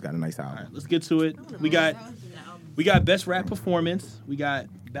Calvin Harris got a nice album. All right, let's get to it. We got Best Rap Performance. We got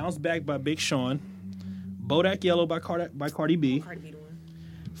Bounce Back by Big Sean, Bodak Yellow by Cardi B, Cardi B the one.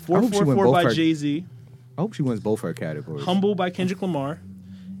 I hope she win 444 both by her- Jay-Z, I hope she wins both her categories. Humble by Kendrick Lamar,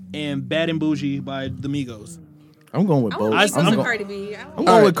 and Bad and Bougie by The Migos. I'm going with I both. want I'm to go- Cardi B. I'm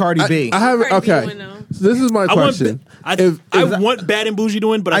going with Cardi B. I have Cardi B okay. win, though. So this is my I want, question. I want Bad and Bougie to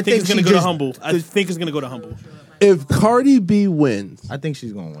win, but I think think it's going to she go to just- Humble. I think it's going to go to Humble. If Cardi B wins, I think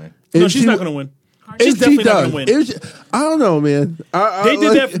she's going to win. No, if she's she- not going to win. if She's she definitely not does, going to win. if she- I don't know, man. They did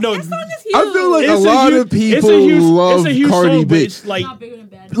like, that. No, That song is huge. I feel like a it's lot huge- of people it's a huge, love it's a huge Cardi song, but B. it's like Not bigger than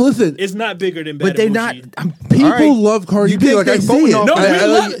Bad. Listen, it's not bigger than Bad But they're and not. Bougie. people all right. love Cardi You B. think Like they I see voting it. off No, that? we They're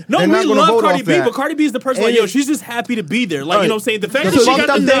love, not gonna love vote Cardi off B, that. but Cardi B is the person like, And yo, it- she's just happy to be there. Like, Right. you know what I'm saying? The fact The that she got fucked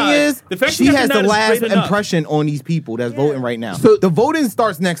the up thing nod, is, the fact she got has the the nod is last great enough. impression on these people that's voting right now. So- the voting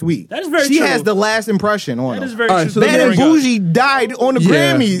starts next week. That is very She true. has the last impression on That them. is very All right, true. so Bad let and me- Bougie died on the Yeah,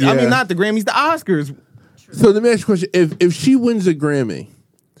 Grammys. I yeah. mean, not the Grammys, the Oscars. So let me ask you a question: If she wins a Grammy,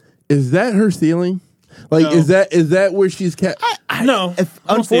 is that her ceiling? Like, No. is that where she's kept? No, I don't see it.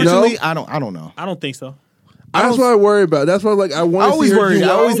 Unfortunately, No? I don't know. I don't think so. That's what I worry about. That's why, like, I want I to always see her worry. do I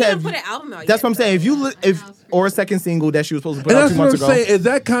well. always She have. didn't put an album out That's yet, what I'm saying. If you though. if or a second single that she was supposed to put And out that's 2 what I'm months ago. saying. Is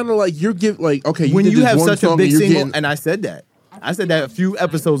that kind of like you're giving, like, okay, you When did you this have one such a song big and you're single, getting- and I said that a few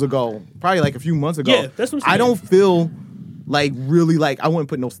episodes ago, probably like a few months ago. Yeah, that's what I'm I saying. don't feel like really like I wouldn't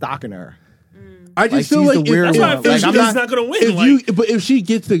put no stock in her. I just like, feel she's like the weird That's why I one. feel Like, she's I'm not not- going to win. if Like, but if she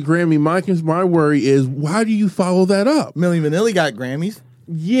gets the Grammy, my worry is how do you follow that up? Milli Vanilli got Grammys.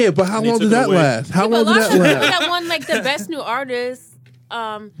 Yeah, but how They long took did it that away. last? How Yeah, but long a did lot that of people last? that won like the best new artist,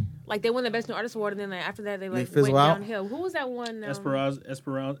 like they won the best new artist award, and then like, after that they like fizzle went out? downhill. Who was that one? Esperanza.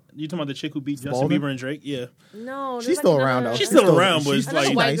 You talking about the chick who beat Justin Spalding? Bieber and Drake? Yeah. No, there's, She's like, still another- around though. She's still around, but she's it's Another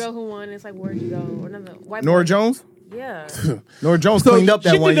like- white nice. girl who won. It's like Where'd You Go? Or another white Nora boy. Jones. Yeah. Nora Jones So cleaned up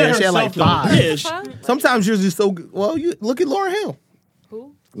that She one did year. that She had like herself, though. 5. Yeah, Fuck? Sometimes you're just so good. Well, you look at Lauryn Hill.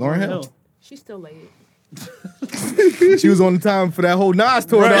 Who? Lauryn Hill. Hell. She's still late. She was on the time for that whole Nas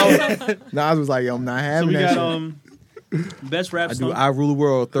tour Right. though. Nas was like, yo, I'm not So having we that got shit. best rap I do song. I Rule the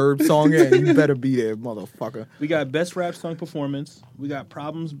World third song in. You better be there, motherfucker. We got best rap song performance. We got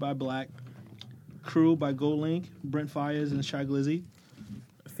Problems by Black, Crew by Gold Link, Brent Fayez and Shy Glizzy,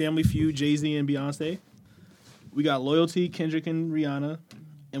 Family Feud, Jay-Z and Beyonce. We got Loyalty, Kendrick and Rihanna,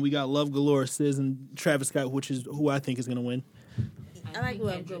 and we got Love Galore, Sis and Travis Scott, which is who I think is gonna win. I like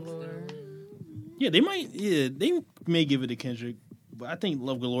Love Galore. Yeah, they might. Yeah, they may give it to Kendrick, but I think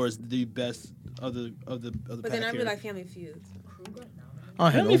Love Galore is the best of the But pack then I really here. like Family Feud.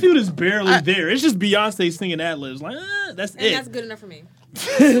 Family Feud is barely there. It's just Beyonce singing ad-libs. Like, that's And it. that's good enough for me.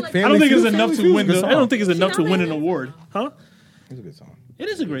 I don't think it's enough to win. I don't think it's enough to not win an making award, huh? It's a good song. It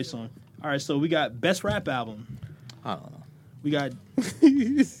is a great song. All right, so we got best rap album. I don't know. We got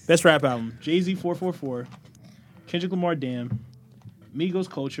best rap album. Jay-Z 444, Kendrick Lamar Damn, Migos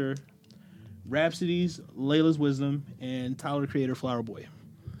Culture, Rhapsodies Layla's Wisdom, and Tyler the Creator Flower Boy.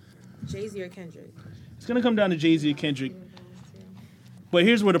 Jay-Z or Kendrick? It's gonna come down to Jay-Z or Kendrick. But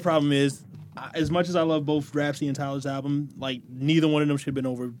here's where the problem is. As much as I love both Rapsy and Tyler's album, like neither one of them should have been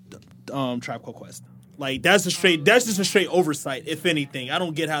over Tribe Called Quest. Like that's just a straight oversight. If anything, I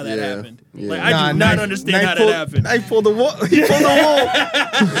don't get how that happened. Yeah. Like I do not understand how that happened. Knife pulled the wool. He pulled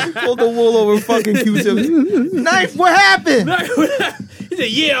the wool. Pulled the wool over fucking Q-Tip. Knife, what happened? He said,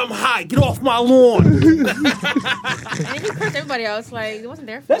 "Yeah, I'm hot. Get off my lawn." And then he cursed everybody else. Like it wasn't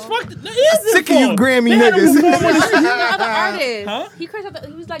their fault. That's fucked. It is Sick of you Grammy They had a niggas. performance. The other artists. Huh? He cursed.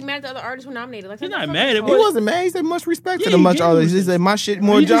 He was like mad at the other artists who nominated. Like He's that's not fucking mad. It fault. He wasn't mad. He said much respect to Yeah, the he much gave others. him He said my shit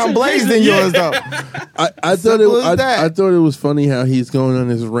more He just John said- Blaze than yeah. yours though. I thought Simple as that. I thought it was funny how he's going on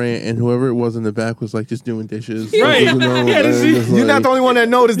his rant, and whoever it was in the back was like just doing dishes. Right. You know, Yeah, and see, just You're not like- the only one that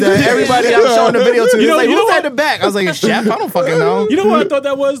noticed that. Everybody I'm showing the video to, You he's know- like, you know who's what? at the back? I was like, Chef? I don't fucking know. You know what I thought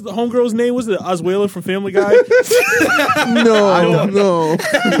that was? The homegirl's name was Osweiler from Family Guy. No.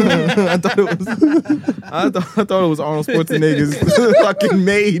 I thought it was Arnold Schwarzenegger's fucking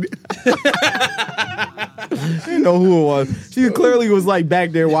maid. I didn't know who it was. She clearly was like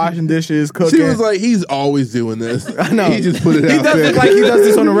back there washing dishes, cooking. She was like, he's always doing this. I know. He just put it He out does there. look like he does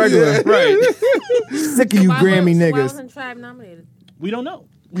this on a regular. Right. Sick of you Why Grammy Why niggas. wasn't Tribe nominated? We don't know.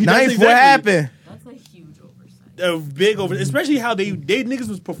 That's Knife, exactly- what happened? That's a huge oversight. A big over, especially how they niggas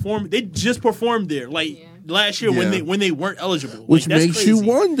was performing. They just performed there like last year Yeah. when they weren't eligible, Which like, that's makes you crazy.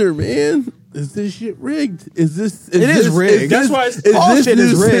 wonder, man. Is this shit rigged? Is this? It is rigged. That's why it's- is all this shit new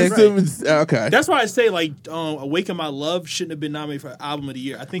is rigged. system? Okay. That's why I say like "Awaken My Love" shouldn't have been nominated for Album of the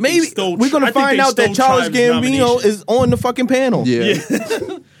Year. I think Maybe they stole, we're gonna I think find they out that stole Charles Tribe's Gambino nomination. is on the fucking panel. yeah.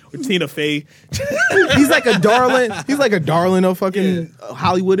 Or Tina Fey. He's like a darling. He's like a darling of fucking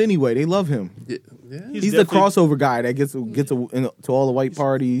Hollywood anyway. They love him. Yeah. He's the crossover guy that gets to all the white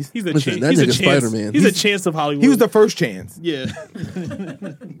parties. He's a Listen, chance. that He's a nigga chance. Spider-Man. He's a chance of Hollywood. He was the first Chance. yeah.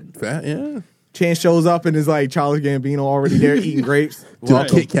 Fat, yeah. Chance shows up and is like Charles Gambino already there eating grapes. To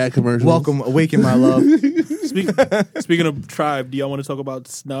Welcome, Kit Kat commercials. welcome, awaken my love. Speaking of Tribe, do y'all want to talk about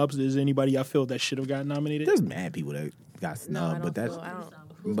snubs? Is there anybody y'all feel that should have gotten nominated? There's mad people that got No, I snubbed, don't but that's feel. I don't.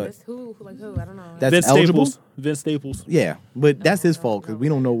 Who? but- Who? Like who? I don't know. that's Vince eligible. Staples. Vince Staples. Yeah, but that's his fault because we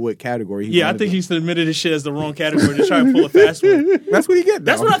don't know what category. He Yeah, I wanted think to- he submitted his shit as the wrong category to try and pull a fast one. That's what he get.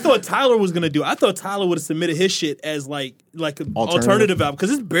 That's though. what I thought Tyler was gonna do. I thought Tyler would have submitted his shit as like an alternative album because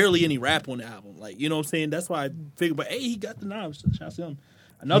there's barely any rap on the album. Like you know what I'm saying? That's why I figured. But hey, he got the knobs. Shout out to him.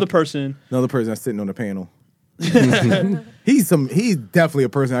 Another person. Another person that's sitting on the panel. He's definitely a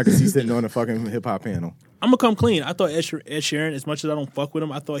person I could see sitting on a fucking hip hop panel. I'm gonna come clean. I thought Ed Sheeran, as much as I don't fuck with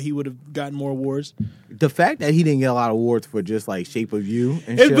him, I thought he would have gotten more awards. The fact that he didn't get a lot of awards for just like Shape of You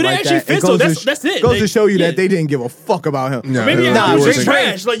and But shit it like actually that, fits, goes so to that's it. Goes They- to show you yeah. that they didn't give a fuck about him. No, Maybe it it was wasn't.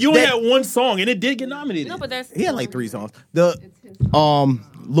 trash. Like you only That- had one song and it did get nominated. No, but that's He had like 3 songs. The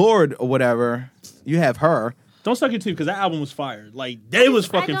Lord or whatever. You have her. Don't suck it too, because that album was fire. Like that was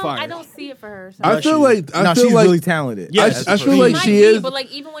fucking fire. I don't see it for her. So. I feel like No, she's really talented. Yeah, I feel like Might she be, is. but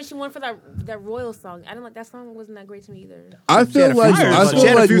like even when she went for that Royal song, I didn't like that song. Wasn't that great to me either. I She had feel a few like songs. I She feel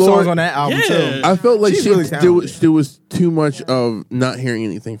had a like few songs Lord. on that album Yeah. too. I felt like She's she, really there was too much of not hearing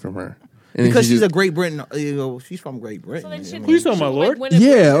anything from her. And Because she she's just- a Great Britain. She's from Great Britain. So then she, Who you talking about, Lord?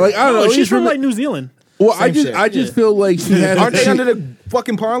 Yeah, like I don't know. No, she's from really- like New Zealand. Well, Same shit. I just feel like she has. Aren't they she- under the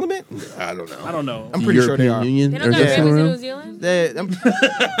fucking parliament? I don't know. I don't know. I'm pretty sure they are. Union They or don't got something Grammys in around? New Zealand.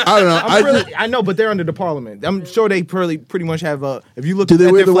 I don't know. I know, but they're under the parliament. I'm sure they pretty much have a. If you look Do they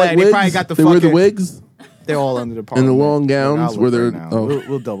at wear their the white flag, wigs? they probably got the they fucking. wear the wigs. They're all under the parliament. long gowns I'll look where they're- now. oh.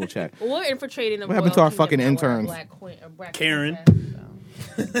 We'll double check. Well, we're infiltrating the. What happened to our fucking interns? Karen.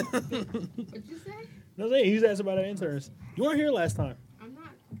 What'd you say? No, he was asking about our interns. You weren't here last time. I'm not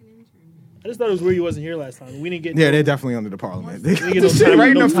an intern. I just thought it was weird you wasn't here last time. We didn't get. Yeah, no, they're definitely under the parliament. They we didn't get no time,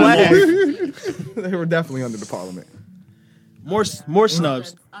 right in no the time flag. They were definitely under the parliament. More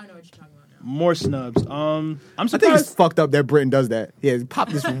snubs. I know what you're talking about now. More snubs. I'm I think it's surprised. fucked up that Britain does that. Yeah, pop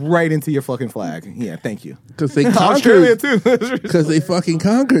this right into your fucking flag. Yeah, thank you. Because they Australia conquered. too. Because they fucking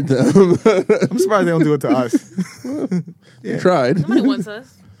conquered them. I'm surprised they don't do it to us. They tried. Somebody wants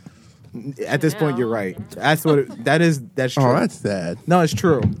us. At this point, you're right. That's what. That's true. Oh, that's sad. No, it's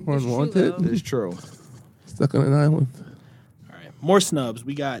true. Unwanted. though. It's true. Stuck on an island. All right, more snubs.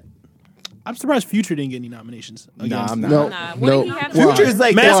 We got. I'm surprised Future didn't get any nominations. Again. Nah, I'm not. No, Nah, what did he have? Future is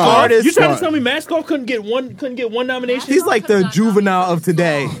like the Mask Off. artist. You trying Why? to tell me Mask Off couldn't get one nomination? He's like the juvenile of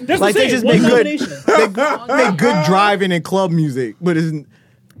today. That's Like what I'm they just saying, make one good, nomination. make good driving and club music, but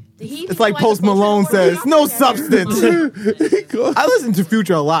it's like the Post Malone says, no substance. Cool. I listen to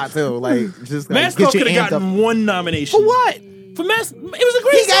Future a lot too. Like just like, Mask get Off your could have amped up. gotten one nomination. For what? But Mass, it was a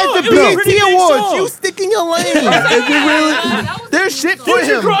great He got song. the It was a pretty BET big Awards. song. You stick in your lane. There's shit for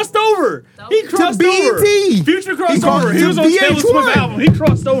Future him. crossed over. He crossed BET. over. Future crossed crossed over. He to was on Taylor VH1. Swift album. He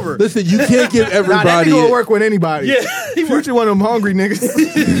crossed over. Listen, you can't give Nah, that everybody. nigga will work with anybody. Yeah. Future one of them hungry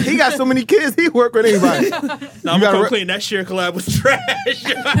niggas. He got so many kids, he work with anybody. Nah, I'm gotta gonna re- clean. That Cher collab was trash.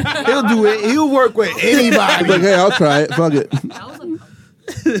 He'll do it. He'll work with anybody. like, hey, I'll try it. Fuck it. That was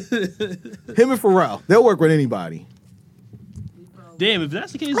a Him and Pharrell, they'll work with anybody. Damn, if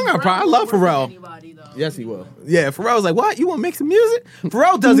that's the case, I'm not proud. I love Pharrell. anybody though. Yes, he will. Yeah, Pharrell's like, what? You want to make some music?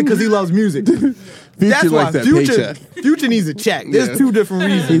 Pharrell does it because he loves music. Future That's why likes that Future, paycheck. Future needs a check. There's Yeah. two different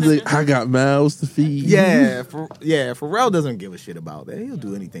reasons. He's like, I got mouths to feed. Yeah, Pharrell doesn't give a shit about that. He'll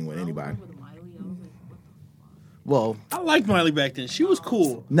do anything with anybody. With Miley, I was like, what the Well, I liked Miley back then. She was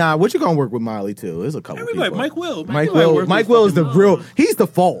cool. nah, what you gonna work with Miley too? There's a couple Everybody, people. Mike Will. Mike Will is the real. He's the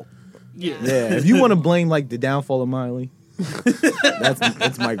fault. Yeah. Yeah, if you want to blame like the downfall of Miley,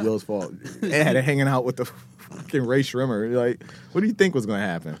 that's Mike Will's fault. They had her hanging out with the fucking Ray Shrimmer. Like, what do you think was gonna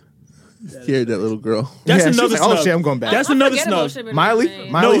happen? Scared that little girl. That's Yeah, she's another like, oh snub. shit, I'm going back. That's I another forget about snub. Shibboleth Miley?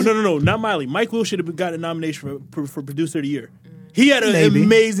 Lane. Miley? No, not Miley. Mike Will should have gotten a nomination for producer of the year. He had an Maybe.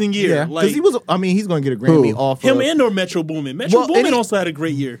 amazing year. Yeah, Like because he was. I mean, he's gonna get a Grammy Who? off him of, and or Metro Boomin. Metro Well, Boomin and he- also had a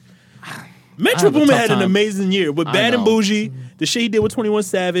great year. Metro have a Boomin tough had an time. amazing year with I Bad and know. Bougie. The shit he did with 21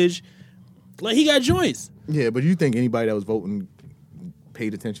 Savage. Like he got joints. Yeah, but you think anybody that was voting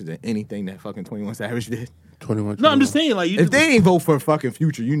paid attention to anything that fucking 21 Savage did? 21. No, I'm just saying. Like you, If they ain't vote for fucking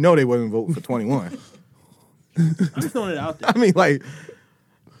Future, you know they wasn't voting for 21. I'm just throwing it out there. I mean, like,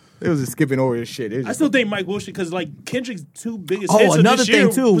 they was just skipping over this shit. It was I just- still think Mike Will should because like Kendrick's two biggest hits Oh, of another this year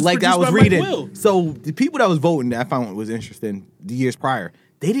thing too, was like I produced was by Mike reading. Will. So the people that was voting that I found was interesting the years prior,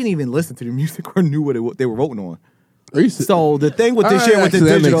 they didn't even listen to the music or knew what they were voting on. Are you se- So the thing with this Alright, year with the actually,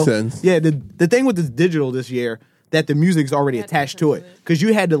 that digital, makes sense. yeah, the thing with this digital this year that the music's already You had to attached to listen it to it. because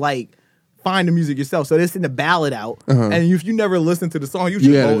you had to like find the music yourself. So they send the ballot out, and if you never listen to the song, you just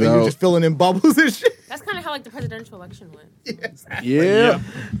You gotta vote and you're know. just filling in bubbles and shit. That's kind of how like the presidential election went. yeah.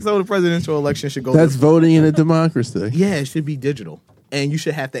 So the presidential election should go. That's voting in a democracy. yeah, it should be digital, and you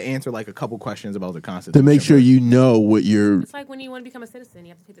should have to answer like a couple questions about the To Constitution make sure you know what you're. It's like when you want to become a citizen, you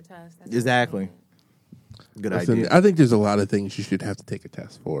have to take the test. That's exactly. Good Listen, idea. I think there's a lot of things you should have to take a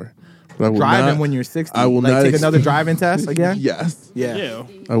test for. But I will Driving not, when you're 60. I will like not take ex- another driving test again. Yes. Yeah. Yeah,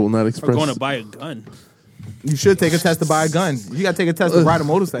 I will not or express. going to buy a gun. You should take a test to buy a gun. You got to take a test to ride a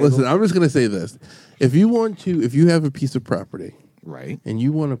motorcycle. Listen, I'm just gonna say this: if you have a piece of property right. and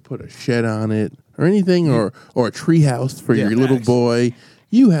you want to put a shed on it or anything, or a tree house for Yeah, your little facts. boy,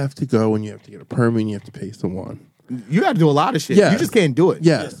 you have to go and you have to get a permit. And you have to pay someone. You got to do a lot of shit. Yes. You just can't do it.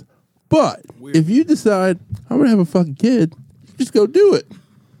 Yes, but if you decide I'm gonna have a fucking kid, you just go do it.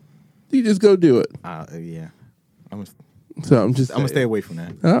 You just go do it. Yeah. I'm So I'm just gonna stay saying. away from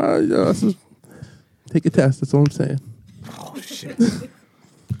that. Just take a test. That's all I'm saying. Oh shit.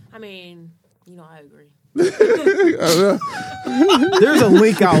 I mean, you know, I agree. There's a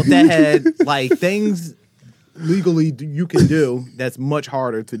link out that had like things legally you can do that's much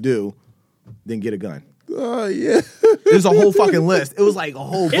harder to do than get a gun. Oh yeah. There's a whole fucking list. It was like a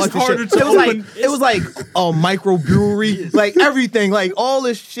whole bunch of harder shit. to It was like open- it was like a microbrewery, like everything, like all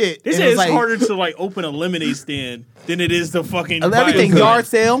this shit. They And say it was it's like, harder to like open a lemonade stand than it is to fucking buy everything. a gun. Yard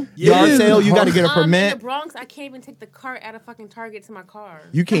sale, Yeah. yard sale. You got to get a In permit. the Bronx, I can't even take the cart out of fucking Target to my car.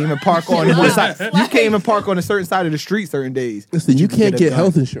 You can't even park on one side. You can't even park on a certain side of the street certain days. Listen, you can can't a get gun.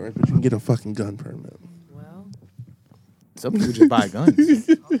 health insurance, but you can get a fucking gun permit. Well, Some people just buy guns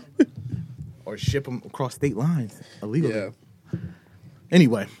or ship them across state lines illegally. Yeah.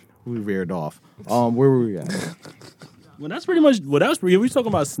 Anyway, we veered off. Where were we at? Well, that's pretty much what else. We talking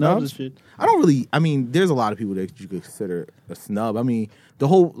about snubs and shit. I don't really. I mean, there's a lot of people that you could consider a snub. I mean, the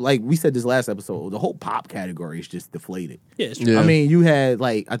whole, like we said this last episode, the whole pop category is just deflated. Yeah, it's true. Yeah. I mean, you had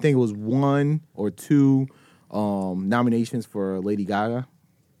like I think it was 1 or 2 nominations for Lady Gaga,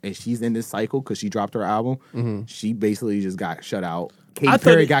 and she's in this cycle because she dropped her album. She basically just got shut out. I Katy thought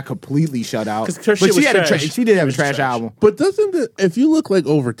Perry it- got completely shut out. 'Cause her But shit she was had a trash. she did have It a was trash trash. album. But doesn't the if you look like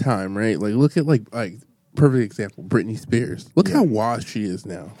over time, right? Like look at like perfect example, Britney Spears. Look how washed she is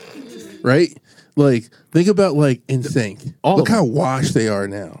now, right? Like think about like NSYNC. All Look of how washed they are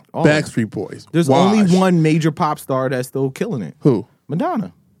now. All of them. Backstreet Boys. There's washed. only one major pop star that's still killing it. Who?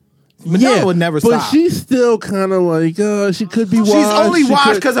 Madonna. Madonna would never but stop. she's still kind of like she could be washed. She's only She washed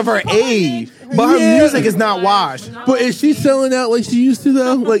could- because of her age, but her Yeah. music is not washed. But is she selling out like she used to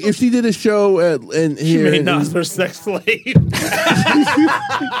though? Like if she did a show at and She here, made Nas her sex slave.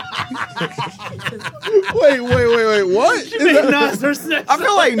 wait, what? She made Nas her sex I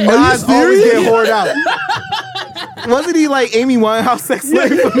feel like you Nas always serious? get whored out. Wasn't he like Amy Winehouse sex slave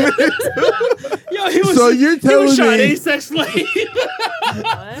for a minute? Yo, he was. So you're he telling was shot me- a sex slave.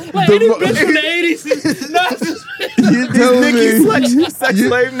 What? Like The any mo- bitch from the 80s is not just. You're telling Nikki me, sex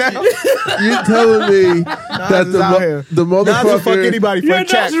slave now. you're telling me that is out here. the Nas will fuck motherfucker. anybody for Yeah, a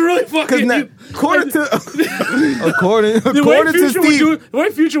check. Nas really fucking. Because according to The way according to Future would Steve, do, the way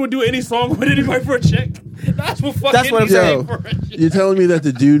Future would do any song with anybody for a check. That's what fucking. That's what I'm saying. For a check. You're telling me that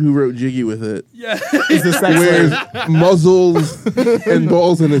the dude who wrote Jiggy with it Yeah. he's a sex wears slave. muzzles and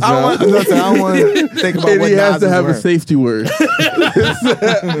balls in his I mouth. don't want to think about And what he has Nas to is have a wearing. safety word.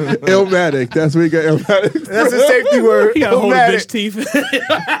 Illmatic. That's what he got. Illmatic. That's a safety word. He got to hold a Illmatic. bitch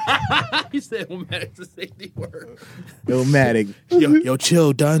teeth. He said, "Illmatic's a safety word." Illmatic. Yo,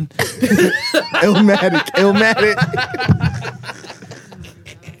 chill, done. Illmatic.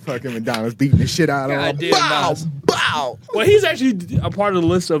 Fucking Madonna's beating the shit out of him. Goddamn Bow, Nas. bow. Well, he's actually a part of the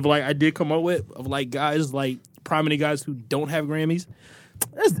list of like I did come up with of like guys like prominent guys who don't have Grammys.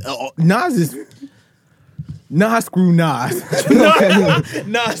 Nas is screw Nas.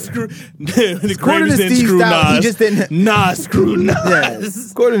 Nah, screw the According Grammys to didn't Steve screw Style, he Nas. just didn't. Nah, screw Nas. Yeah,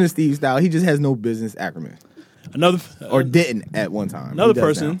 according to Steve Style, he just has no business acumen, Another or didn't at one time. another He does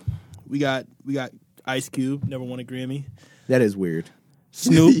person. now. We got Ice Cube, never won a Grammy. That is weird.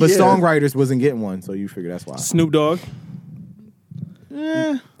 Snoop, But Yeah. songwriters wasn't getting one, so you figure that's why. Snoop Dogg,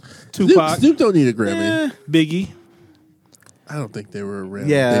 Eh, Tupac, Snoop don't need a Grammy. eh. Biggie, I don't think they were around.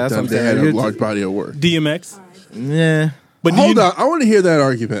 Yeah, that's what I'm they saying. had a You're- large body of work. DMX. Yeah. But Hold on, I want to hear that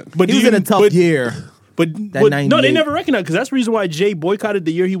argument. But He was in a tough year. But no, 98. they never recognized because that's the reason why Jay boycotted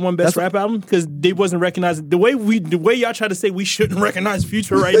the year he won Best Rap Album because they wasn't recognizing the way y'all try to say we shouldn't recognize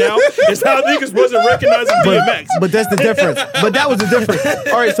Future right now is how niggas wasn't recognizing DMX. But that's the difference. But that was the difference.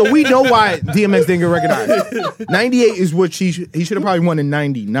 All right, so we know why DMX didn't get recognized. 98 is what he should have probably won in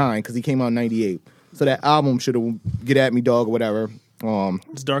 99 because he came out in 98. So that album should have Get At Me Dog or whatever.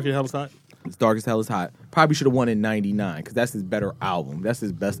 It's dark and hell is hot. It's Dark as Hell is Hot. Probably should have won in 99 because that's his better album. That's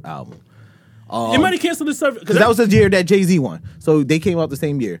his best album. It might have canceled the service Because that was the year that Jay-Z won. So they came out the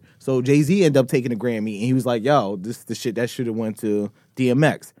same year. So Jay-Z ended up taking a Grammy, and he was like, yo, this is the shit that should have went to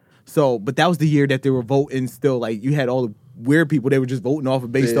DMX. So, but that was the year that they were voting still. Like, you had all the weird people, they were just voting off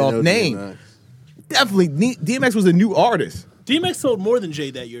of based Yeah, off no name. DMX. Definitely, DMX was a new artist. DMX sold more than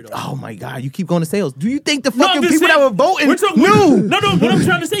Jay that year though. Oh my God, you keep going to sales. Do you think the No, fucking I'm just people saying- that were voting we're talking, knew? No, what I'm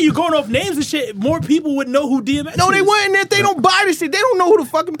trying to say, you're going off names and shit. More people would know who DMX No, is. they wouldn't. If they don't buy the shit, they don't know who the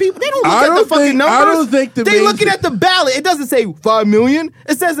fucking people. They don't look I at don't the fucking think- numbers. I don't think the they main- looking at the ballot. It doesn't say 5 million.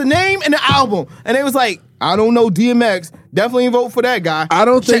 It says the name and the album. And it was like, I don't know DMX. Definitely vote for that guy. I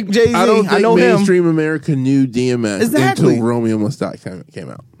don't Check think Jay-Z. I don't think know him. mainstream America knew DMX Exactly. until Romeo Must Die came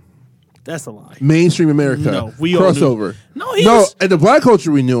out. That's a lie. Mainstream America, No, we all knew. crossover. No, he was- in the black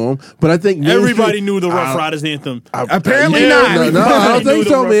culture we knew him, but I think mainstream- Everybody knew the Rough Riders anthem. Apparently Yeah, not. No, I don't Everybody think knew so,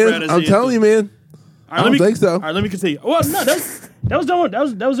 the Rough man. Riders I'm telling you, man. I don't think so. All right, let me continue. Well, no, that was done.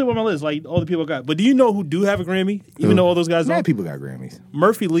 That was it on my list. Like all the people got. But do you know who do have a Grammy? Even though all those guys Mad don't. people got Grammys.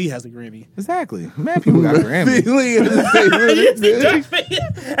 Murphy Lee has a Grammy. Exactly. Mad people got Grammys.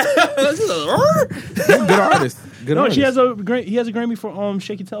 Good artist. Good No, artist. he has a Grammy for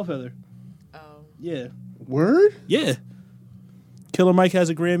Shaky Tail Feather. Oh. Yeah, Word? yeah. Killer Mike has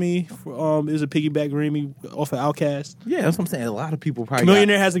a Grammy for it was a piggyback Grammy off of Outkast. Yeah, that's what I'm saying. A lot of people probably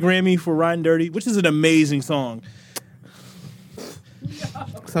Millionaire has a Grammy for Riding Dirty, which is an amazing song.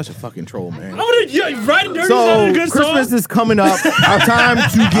 got such a fucking troll, man. Riding Dirty is not So a good Christmas song. is coming up. Our time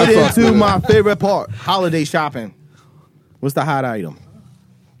to get I fuck into with my favorite part: holiday shopping. What's the hot item?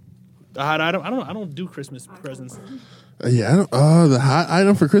 The hot item. I don't do Christmas presents. Yeah, I don't. Oh, the hot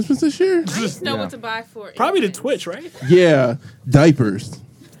item for Christmas this year? I used to know Yeah. what to buy for. Probably the infants. Twitch, right? Yeah, diapers.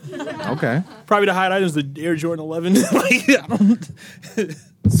 Okay, Probably the hot items, the Air Jordan 11. Like, I don't.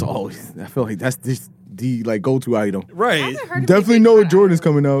 so I feel like that's just the like go-to item. I Right. haven't heard of Definitely any big know hot Jordan's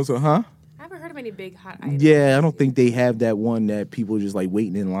items. coming out. So, huh? I haven't heard of any big hot items. Yeah, I don't think they have that one that people just like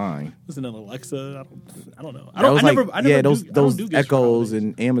waiting in line. Listen to Alexa. I don't know. I That don't. was I like, never. I never yeah, do, those I don't those do gifts for Echoes holidays.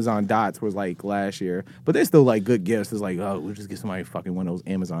 and Amazon Dots was like last year, but they're still like good gifts. It's like, oh, we'll just get somebody fucking one of those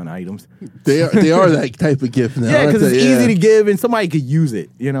Amazon items. They are that type of gift now. Yeah, because That's it's it, yeah. easy to give and somebody could use it.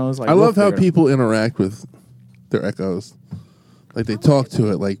 You know, it's like I we'll love how figure it out. people interact with their Echoes. Like they talk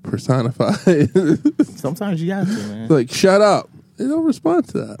to it like personified. Sometimes you got to, man. Like, shut up. They don't respond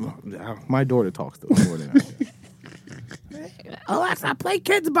to that. My daughter talks to it more than I do. Alexa, play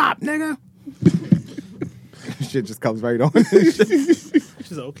Kids Bop, nigga. Shit just comes right on.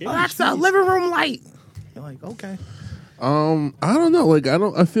 She's okay. Alexa, living room light. You're like, okay. I don't know. Like,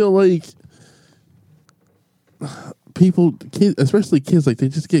 I feel like kids, especially kids, like they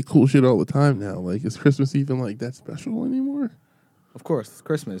just get cool shit all the time now. Like, is Christmas even like that special anymore? Of course, it's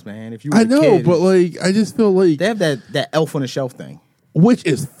Christmas, man. If you were I a know, kid, but like, I just feel like they have that elf on the shelf thing. which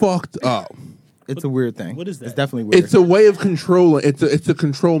is fucked up. It's a weird thing. What is that? It's definitely weird. It's a way of controlling. It's a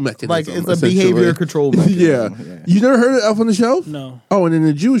control mechanism. like it's a essentially. behavior control Yeah. mechanism. You never heard of Elf on the Shelf? No. Oh, and in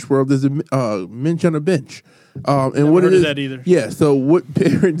the Jewish world, there's a Minch on a bench. And Never what heard it of is? that either. Yeah. So what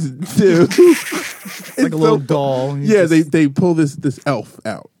parents do? It's like a little doll. You Yeah, just- they pull this elf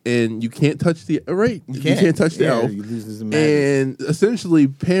out, and you can't touch the You can't touch the elf. You lose his imagination. And essentially,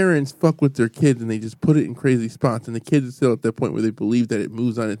 parents fuck with their kids, and they just put it in crazy spots. And the kids are still at that point where they believe that it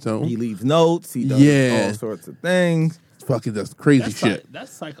moves on its own. He leaves notes. He does Yeah. all sorts of things. Fucking does crazy That's, shit.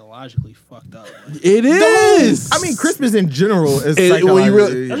 that's psychologically fucked up. Like, It is. I mean, Christmas in general is It- when you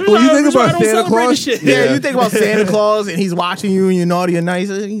really- that's When you why- think that's why I about don't Santa celebrate Claus, this shit. Yeah, you think about Santa Claus and he's watching you and you're naughty or nice.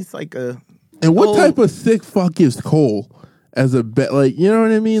 He's like a. And what Oh. type of sick fuck gives Cole as a bet? Like, you know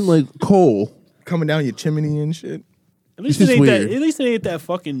what I mean? Like Cole. coming down your chimney and shit. At least It's it just ain't that. weird. At least it ain't that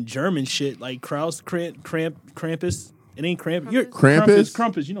fucking German shit like Kraus, Krampus. It ain't Krampus. You're, Krampus?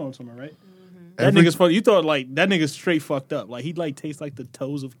 Krampus. You know what I'm talking about, right? That nigga's fuck. You thought like that nigga's straight fucked up. Like he like tastes like the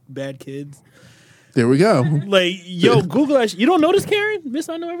toes of bad kids. There we go. Like yo, Google that. You don't know this, Karen? Miss,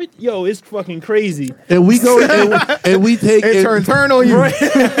 I know everything. Yo, it's fucking crazy. And we go and we take And turn on you.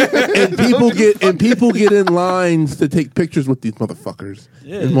 and people get in lines to take pictures with these motherfuckers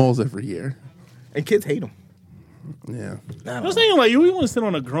in malls every year. And kids hate him. Yeah. I'm saying like you want to sit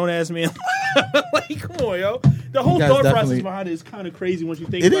on a grown ass man. Like come on, yo. The whole guys thought process definitely- behind it is kind of crazy once you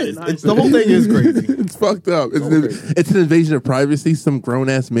think It about is. it. in It's the hindsight. whole thing is crazy. It's fucked up. crazy. It's an invasion of privacy. Some grown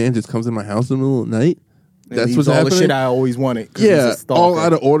ass man just comes in my house in the middle of the night. That's Leaves what's all happening. the shit I always wanted. 'Cause he's Yeah, a stalker. all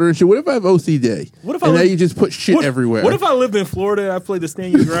out of order and shit. What if I have OCD? What if I and now live- you just put shit What- everywhere? What if I lived in Florida and I played the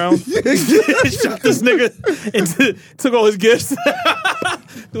stand your ground? Shot this nigga and took all his gifts.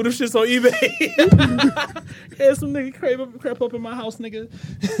 Threw them shits on eBay. Had some nigga crap up in my house, nigga.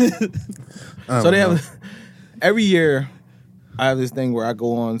 So they have every year. I have this thing where I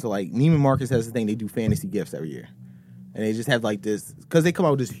go on to like Neiman Marcus has this thing. They do fantasy gifts every year, and they just have like this because they come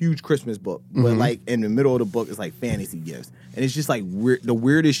out with this huge Christmas book, but like in the middle of the book is like fantasy gifts, and it's just like the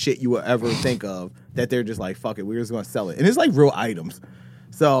weirdest shit you would ever think of. That they're just like fuck it, we're just gonna sell it, and it's like real items.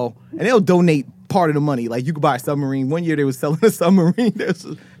 So and they'll donate part of the money. Like you could buy a submarine. One year they was selling a submarine. It's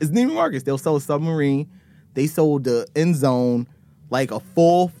Neiman Marcus. They'll sell a submarine. They sold the end zone. Like a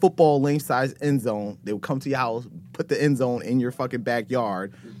full football length size end zone. They would come to your house, put the end zone in your fucking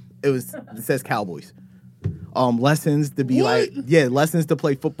backyard. It says Cowboys. Lessons to be lessons to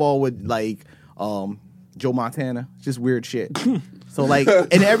play football with like Joe Montana. Just weird shit. So like,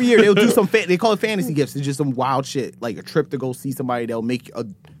 and every year they'll do some. They call it fantasy gifts. It's just some wild shit, like a trip to go see somebody. They'll make a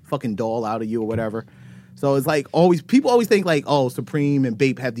fucking doll out of you or whatever. So it's like people always think like, oh, Supreme and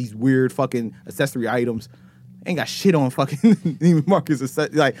Bape have these weird fucking accessory items. Ain't got shit on fucking Neiman Marcus.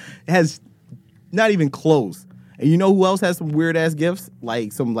 Like, it has not even clothes. And you know who else has some weird ass gifts?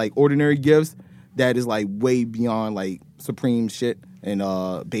 Like some like ordinary gifts that is like way beyond like Supreme shit. And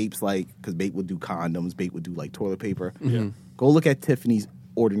Bape's like, because Bape would do condoms, Bape would do like toilet paper. Yeah. Go look at Tiffany's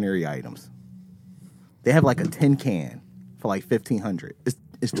ordinary items. They have like a tin can for like $1,500.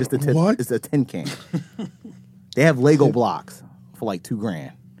 It's just a tin. What? It's a tin can. They have Lego blocks for like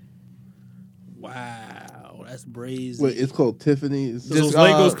 $2,000. Wow, that's brazy. Wait, it's called Tiffany's. So those Just,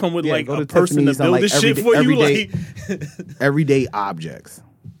 Legos come with yeah, like go a to person to Tiffany's on, build like, this shit for you. everyday- Like, Everyday objects.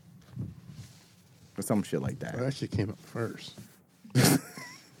 Or some shit like that. That shit came up first.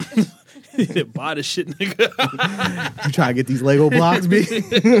 buy the shit, nigga. You trying to get these Lego blocks, B?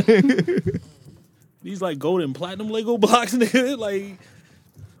 These like gold and platinum Lego blocks, nigga. Like,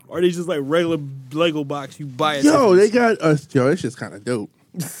 are they just like regular Lego blocks you buy? At Yo, they Tiffany's? got us. Yo, that's just kind of dope.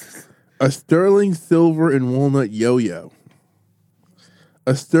 A sterling silver and walnut yo-yo.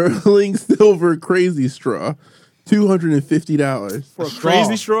 A sterling silver crazy straw. $250 for a straw.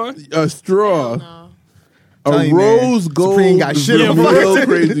 crazy straw. A straw. No. A Telling you, man, rose gold Supreme got shit on real fucking-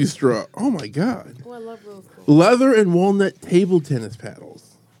 crazy straw. Oh my god. Oh, I love rose gold. Leather and walnut table tennis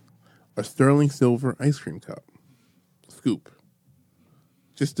paddles. A sterling silver ice cream cup. Scoop.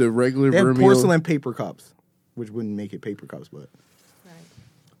 Just a regular They have Vermeil. porcelain paper cups, which wouldn't make it paper cups, but Right.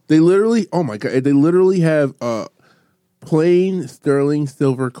 They literally, oh my god, they literally have a plain sterling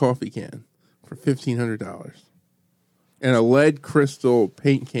silver coffee can for $1,500 and a lead crystal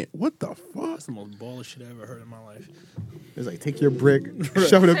paint can. What the fuck? That's the most baller shit I ever heard in my life. it's like take your brick,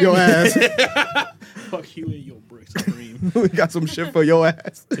 shove it up your ass. Fuck you and your brick Supreme. We got some shit for your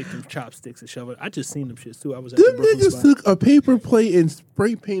ass. Take them chopsticks and shove it. I just seen them shits too. I was at the Them Brooklyn niggas spot. took a paper plate and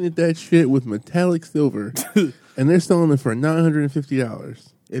spray painted that shit with metallic silver and they're selling it for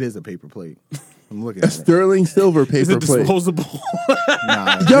 $950. It is a paper plate. I'm looking A at it. sterling silver Is paper it plate. disposable?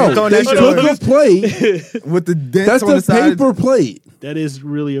 Nah, Yo, throwing they that shit took on a plate. with the dents That's on the a side. paper plate. That is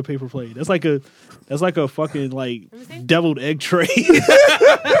really a paper plate. That's like a fucking like deviled egg tray.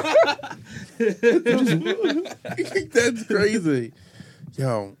 That's crazy.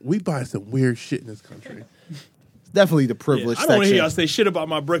 Yo, we buy some weird shit in this country. Definitely the Yeah, privileged I don't want to section. hear y'all say shit about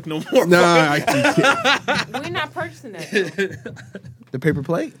my brick no more. Nah, I can't. We're not purchasing that. Though. The paper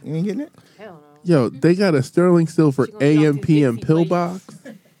plate? You ain't getting it? Hell no. Yo, they got a sterling silver She gonna be AM off to PM Dixie pill plates. box.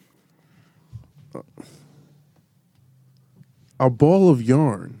 A ball of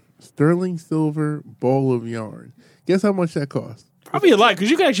yarn. Sterling silver ball of yarn. Guess how much that costs? Probably a lot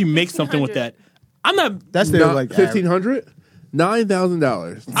because you can actually make something with that. I'm not. That's their like $1,500?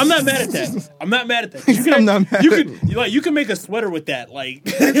 $9,000. I'm not mad at that. I'm not mad at that. You can, I'm not mad you at can, like, you can make a sweater with that. Like,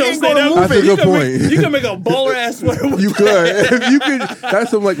 you know what I'm ain't saying? gonna move That's a it. good can point. Make, you can make a baller ass sweater with You that. could. If you could.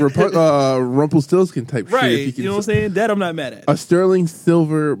 That's some like Rumpelstiltskin type Right. shit. If You know what I'm saying? That I'm not mad at. A sterling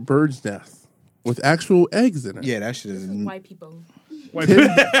silver bird's nest with actual eggs in it. Yeah, that shit is. White people.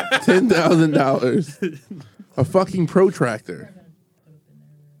 $10,000. A fucking protractor.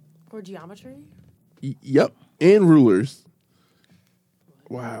 Or geometry. Yep. And rulers.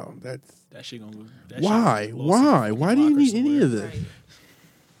 Wow. That's. That shit gonna. That Why? shit gonna blow some Why? Why do you locker need any somewhere. of this? Right.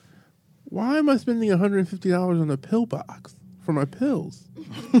 Why am I spending $150 on a pill box for my pills?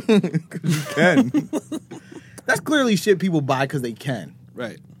 Can. That's clearly shit people buy because they can.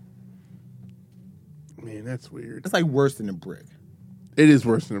 Right. Man, that's weird. That's like worse than a brick. It is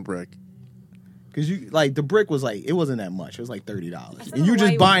worse than a brick. Because you like the brick was like it wasn't that much. It was like $30, don't and you know why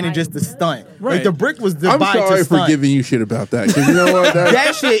just you buying would it just buy to it. stunt. Right. Like the brick was to I'm buy sorry to for stunt. giving you shit about that. Because you know what?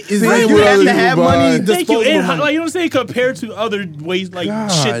 That shit is See, like you what have other to have people money. buy. Thank you. Disposable And, money. like, you know what I'm saying? Compared to other ways, like God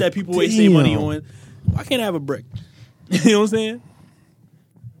shit that people waste their money damn. on. I can't have a brick. You know what I'm saying?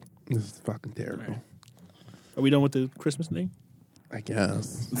 This is fucking terrible. Are we done with the Christmas thing? I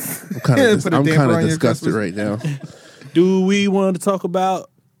guess. I'm kind of Put a damper on your disgusted Christmas. right now. Do we want to talk about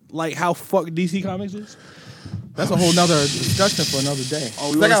like how fucked DC Comics is? That's a whole nother discussion for another day.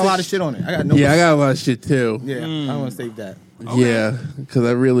 Oh, 'Cause we I got wanna a lot of shit on it. I got no. Yeah, I got a lot of shit too. Yeah, I want to save that. Yeah, because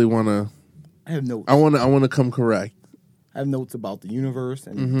I really want to. I have notes. I want to come correct. I have notes about the universe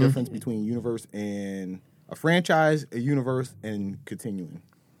and Mm-hmm. the difference between universe and a franchise, a universe, and continuing.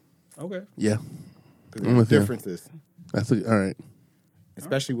 Okay. Yeah, 'Cause I'm there's with you. differences, that's all right.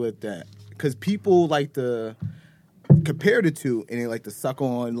 especially with that. Because people like to compare the two, and they like to suck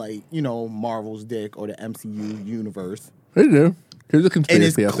on like Marvel's dick or the MCU universe, They do. Here's a and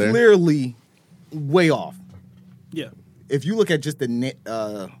it's conspiracy out there. clearly way off. Yeah. If you look at just the net,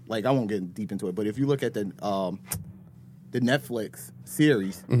 like I won't get deep into it, but if you look at the Netflix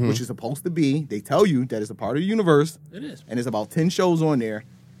series, Mm-hmm. which is supposed to be, they tell you that it's a part of the universe. It is. And there's about 10 shows on there.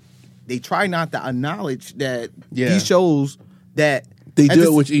 They try not to acknowledge that Yeah. these shows that They at do this-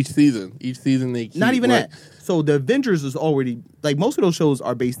 it with each season. Each season they keep, not even like, that. So the Avengers is already like most of those shows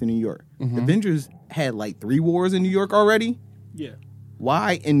are based in New York. Mm-hmm. The Avengers had like 3 wars in New York already. Yeah.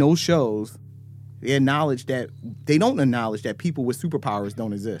 Why in those shows they don't acknowledge that people with superpowers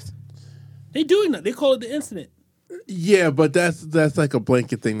don't exist? They do it. They call it the incident. Yeah, but that's like a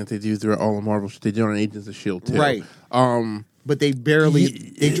blanket thing that they do throughout all the Marvel shit. They do it on Agents of Shield too. Right. But they barely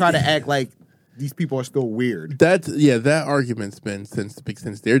they try to act like these people are still weird. That argument's been since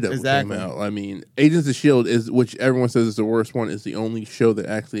Daredevil Exactly. came out. I mean, Agents of Shield is, which everyone says is the worst one, is the only show that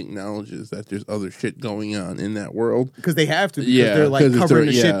actually acknowledges that there's other shit going on in that world. Because they have to, because Yeah, they're like 'cause it's covering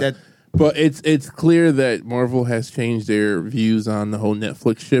the their- shit yeah. that But it's clear that Marvel has changed their views on the whole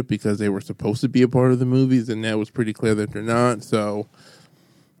Netflix shit because they were supposed to be a part of the movies, and now it's pretty clear that they're not. So,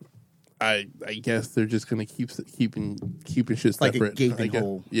 I guess they're just gonna keeping shit like a separate. gaping I guess.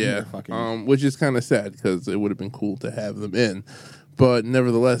 hole in Yeah, their fucking- which is kind of sad because it would have been cool to have them in, but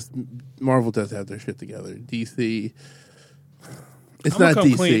nevertheless, Marvel does have their shit together. DC, it's I'ma not come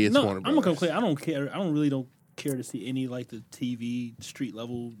DC, clean. it's No, Warner I'm gonna come Brothers. clean. I don't care. I don't really care to see any like the TV street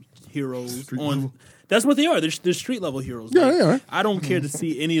level heroes on. That's what they are. They're street level heroes. Yeah, Like, they are. I don't care to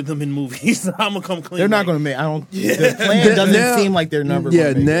see any of them in movies. I'm gonna come clean. they're not Like, going to make. I don't. The plan doesn't Now- seem like they're never.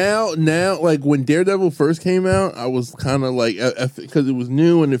 Yeah, gonna make it. now, like when Daredevil first came out, I was kind of like, because it was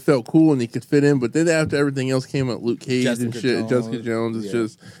new and it felt cool and it could fit in. But then after everything else came out, Luke Cage and Jessica shit, Jones. Jessica Jones, it's Yeah.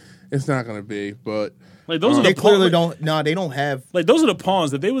 just, it's not gonna be. But Like those are They the clearly pawns. don't. No, they don't have. Like those are the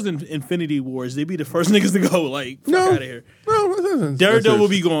pawns. If they was in Infinity Wars, they'd be the first niggas to go. Like fuck no, out of here. no, Daredevil will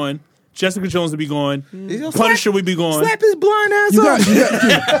be gone. Jessica Jones will be gone. They'll Punisher will be gone. Slap his blind ass You up.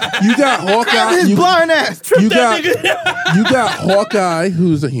 got, you got Grab Hawkeye. his blind ass. You got Hawkeye,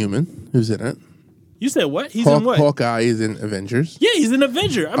 who's a human, who's in it. You said what? He's in what? Hawkeye is in Avengers. Yeah, he's an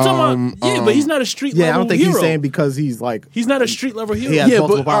Avenger. I'm talking about. But he's not a street Yeah, I level don't think hero. he's saying because he's like. He's not a street level hero. He has Yeah,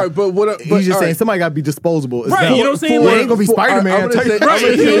 multiple but all right, but what? But, he's just all saying right. somebody got to be disposable. It's Right, not- you know what I'm saying? It ain't gonna be Spider Man. I'm gonna say, Right,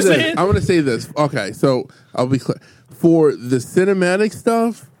 you know what I'm saying? I'm gonna say this. Okay, so I'll be clear. For the cinematic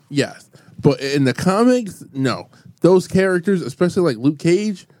stuff, yes, but in the comics, no. Those characters, especially like Luke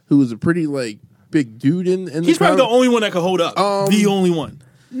Cage, who was a pretty like big dude in He's probably the comic- only one that could hold up. The only one.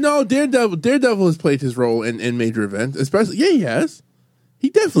 No, Daredevil has played his role in major events, especially. Yeah, he has. He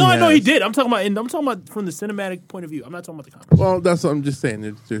definitely. No, I know has. he did. I'm talking about from the cinematic point of view. I'm not talking about the comics. Well, that's what I'm just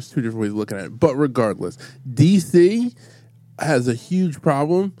saying. There's two different ways of looking at it. But regardless, DC has a huge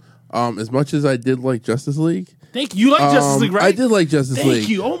problem. As much as I did like Justice League, Thank you. You like Justice League, right? I did like Justice Thank League.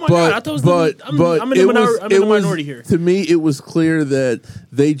 you. Oh my God, I thought it was the- I'm in the minority here. To me, it was clear that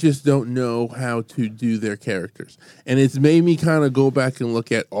they just don't know how to do their characters, and it's made me kind of go back and look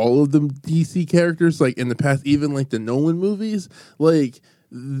at all of the DC characters, like in the past, even like the Nolan movies, like.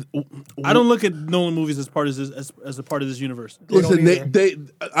 I don't look at Nolan movies as part of this as a part of this universe. Listen,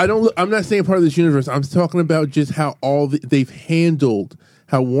 I'm not saying part of this universe. I'm talking about just how they've handled,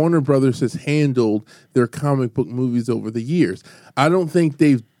 how Warner Brothers has handled their comic book movies over the years. I don't think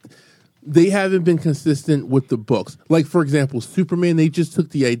they haven't been consistent with the books. Like, for example, Superman, they just took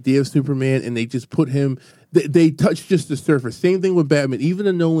the idea of Superman and they just put him, they touched just the surface. Same thing with Batman. Even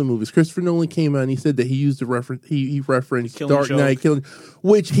the Nolan movies. Christopher Nolan came out and he said that he used the reference, he referenced Killing Dark Joke. Knight,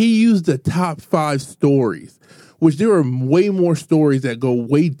 which he used the top 5 stories. Which there are way more stories that go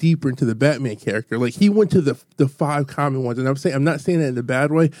way deeper into the Batman character. Like, he went to the 5 common ones, and I'm not saying that in a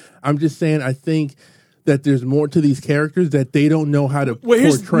bad way. I'm just saying I think that there's more to these characters that they don't know how to portray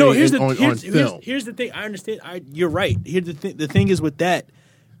on film. Here's the thing. I understand. You're right. Here's the thing is with that,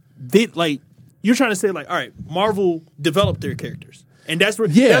 you're trying to say like, all right, Marvel developed their characters. And that's what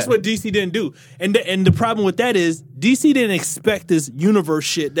DC didn't do. And the problem with that is DC didn't expect this universe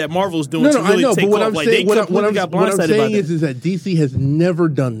shit that Marvel's doing to really I know, take but what off. I'm Like saying, they what I'm got blindsided by saying that. is that DC has never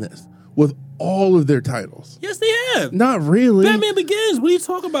done this with all of their titles. Yes, they have. Not really. Batman Begins. What are you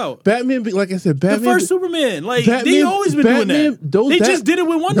talking about? Batman, like I said, The Batman. first Superman. Like Batman- they always been doing Batman- that. They just did it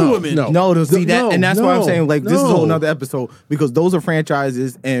with Wonder Woman. No, to see that, and that's why I'm no, saying like this is a no. whole nother episode because those are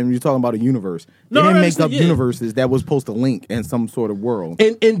franchises, and you're talking about a universe. They No, I didn't make understand, up yeah. universes that was supposed to link in some sort of world.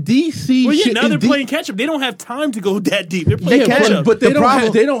 And DC. Well, yeah, shit- now they're and D- playing catch up. They don't have time to go that deep. They're playing They catch can, up. But they The don't.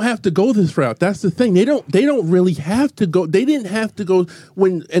 problem- They don't have to go this route. That's the thing. They don't really have to go. They didn't have to go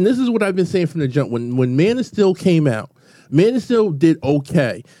when. And this is what I've been saying from the jump. When Man of Steel came out, Man of Steel did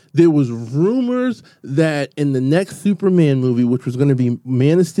okay. There was rumors that in the next Superman movie, which was going to be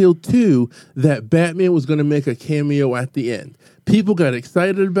Man of Steel 2, that Batman was going to make a cameo at the end. People got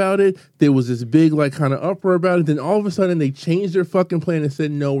excited about it. There was this big like kind of uproar about it. Then all of a sudden they changed their fucking plan and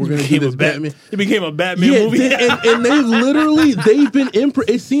said, "No, we're going to do this Batman." It became a Batman movie. and they've been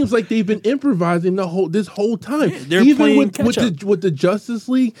it seems like they've been improvising this whole time. They're Even playing with catch-up. with the Justice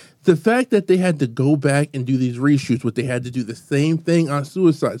League, the fact that they had to go back and do these reshoots, what they had to do the same thing on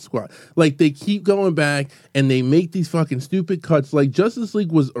Suicide Squad. Like they keep going back and they make these fucking stupid cuts. Like Justice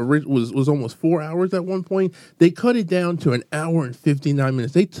League was almost 4 hours at one point. They cut it down to an hour and 59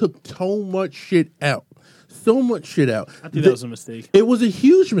 minutes. They took so much shit out. So much shit out. I think that was a mistake. It was a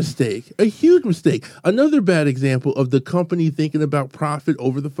huge mistake. A huge mistake. Another bad example of the company thinking about profit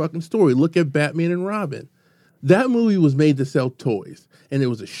over the fucking story. Look at Batman and Robin. That movie was made to sell toys, and it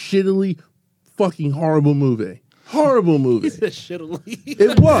was a shittily fucking horrible movie. Horrible movie.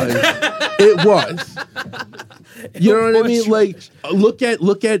 It was. It was. You know what I mean? Like, look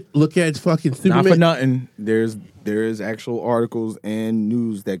at fucking Superman. Not for nothing. There's actual articles and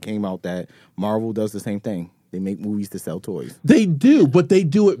news that came out that Marvel does the same thing. They make movies to sell toys. They do, but they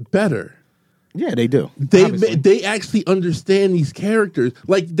do it better. Yeah, they do. They actually understand these characters.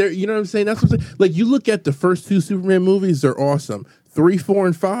 Like they're, you know what I'm saying? That's what I'm saying. Like you look at the first 2 Superman movies, they're awesome. 3, 4,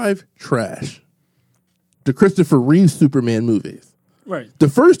 and 5, trash. The Christopher Reeve Superman movies. Right. The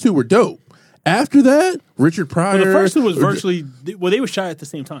first 2 were dope. After that, Richard Pryor. Well, the first two was virtually they were shot at the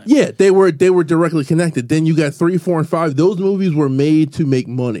same time. Yeah, they were directly connected. Then you got 3, 4, and 5. Those movies were made to make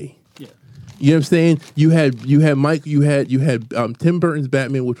money. Yeah. You know what I'm saying? You had Tim Burton's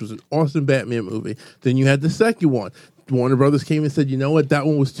Batman, which was an awesome Batman movie. Then you had the second one. Warner Brothers came and said, "You know what? That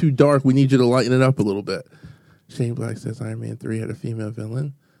one was too dark. We need you to lighten it up a little bit." Shane Black says Iron Man 3 had a female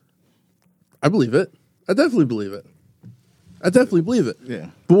villain. I believe it. I definitely believe it. Yeah.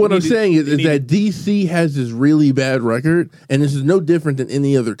 But what I'm saying is that DC has this really bad record, and this is no different than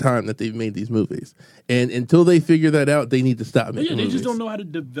any other time that they've made these movies. And until they figure that out, they need to stop making They movies. just don't know how to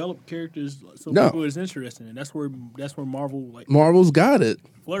develop characters so No. people is interested in. That's where Marvel like Marvel's got it.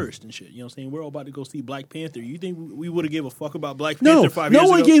 flourished and shit. You know what I'm saying? We're all about to go see Black Panther. You think we would have gave a fuck about Black No, Panther 5 years no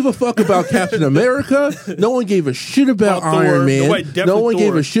ago? one gave a fuck about Captain America. No one gave a shit about About Thor. Iron Man. Nobody- No definitely one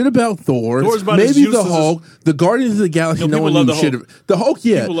gave Thor. a shit about Thor. Thor's about as Maybe the useless as- Hulk, the Guardians of the Galaxy. No, No people one love knew the shit. Hulk. The Hulk,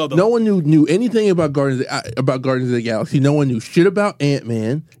 yeah. People love the No Hulk. one knew anything about Guardians of the Galaxy. No one knew shit about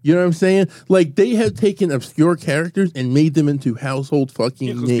Ant-Man. You know what I'm saying? Like they have taken obscure characters and made them into household fucking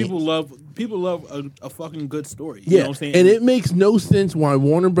Because names. people love a fucking good story. You Yeah, know what I'm saying? and it makes no sense why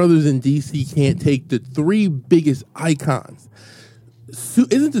Warner Brothers and DC can't take the three biggest icons.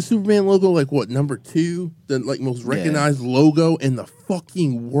 Isn't the Superman logo like what number 2, the like most recognized logo in the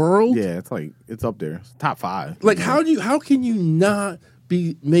fucking world? Yeah, it's like it's up there. It's top 5. Like how can you not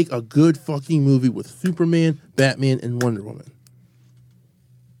make a good fucking movie with Superman, Batman, and Wonder Woman?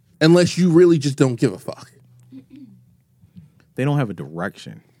 Unless you really just don't give a fuck. They don't have a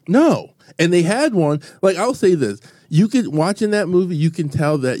direction. No. And they had one. Like, I'll say this. You could, watching that movie, you can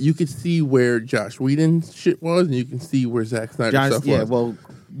tell that you could see where Josh Whedon's shit was, and you can see where Zack Snyder's stuff was. Well,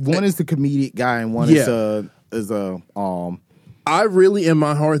 one is the comedic guy, and one Yeah. is a I really, in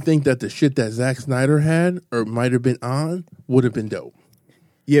my heart, think that the shit that Zack Snyder had, or might have been on, would have been dope.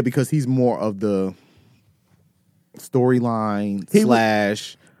 yeah, because he's more of the storyline He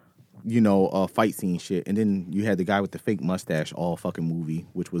slash, fight scene shit, and then you had the guy with the fake mustache all fucking movie,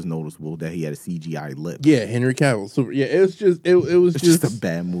 which was noticeable that he had a CGI lip. Yeah, Henry Cavill. So, yeah, it was just, it was It's just a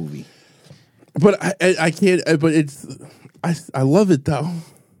bad movie. But I can't, but I love it though.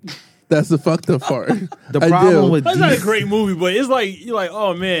 That's the fucked up part. The I problem do. with That's not a DC great movie, but it's like you're like,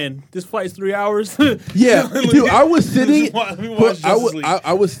 oh man, this flight's 3 hours. Yeah, dude, I was sitting. Let me watch but Justice League.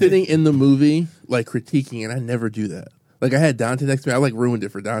 I was sitting in the movie, like critiquing, and I never do that. Like I had Dante next to me. I like ruined it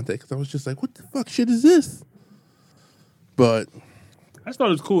for Dante because I was just like, "What the fuck shit is this?" But I just thought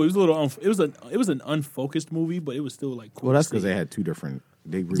it was cool. It was a little. It was an unfocused movie, but it was still like cool. well, that's to because see. they had two different.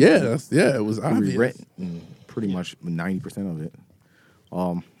 They it was obvious. rewritten pretty much 90% of it.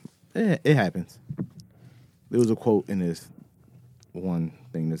 It happens. There was a quote in this one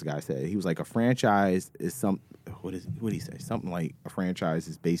thing this guy said. He was like, "A franchise is what did he say? Something like a franchise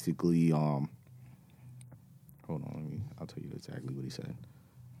is basically hold on, I'll tell you exactly what he said.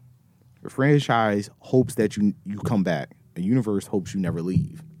 A franchise hopes that you come back. A universe hopes you never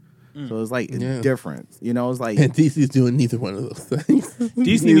leave. So it's like a difference. It's like And DC's doing neither one of those things.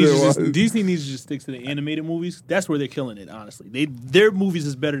 DC Neither one. DC needs to just stick to the animated movies. That's where they're killing it. Honestly, their movies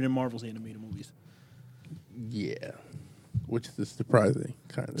is better than Marvel's animated movies. Yeah, which is surprising,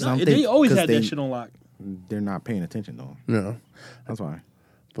 kind of. Some They think- always 'cause had they- that shit on lock. they're not paying attention though. No, That's why.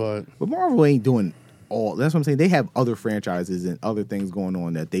 but But Marvel ain't doing all. That's what I'm saying. They have other franchises and other things going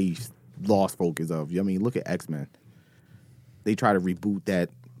on that they lost focus of. I mean, look at X-Men. They try to reboot that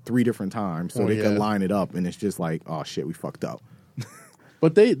 3 different times so Oh, they yeah. can line it up, and it's just like, oh shit, we fucked up.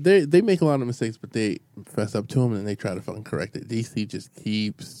 But they make a lot of mistakes, but they fess up to them and they try to fucking correct it. DC just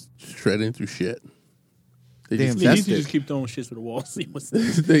keeps shredding through shit. They Damn, I just mean, That's DC it. just keep throwing shits to the wall. See what's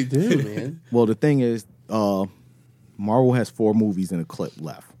they do, man. Well, the thing is, Marvel has 4 movies in a clip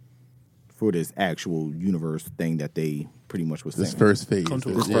left for this actual universe thing that they pretty much was saying. This first phase. Come to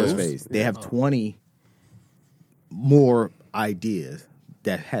a This close. first phase. They have 20 more ideas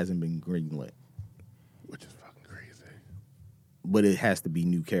that hasn't been greenlit. Which is fucking crazy. But it has to be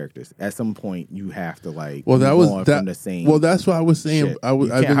new characters. At some point, you have to like. Well, that move was on that. from the same. Well, that's what I was saying. shit. I was.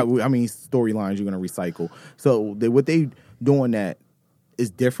 You I've can't been- how many storylines you're gonna recycle? So what they doing that is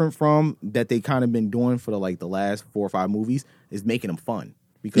different from that they kind of been doing for the last 4 or 5 movies is making them fun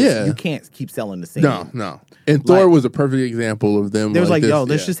because Yeah. you can't keep selling the same. no. And Thor Like- was a perfect example of them. They was like, this, yo,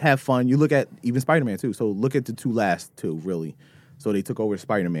 let's yeah. just have fun. You look at even Spider-Man too. So look at the 2 last 2 really. So they took over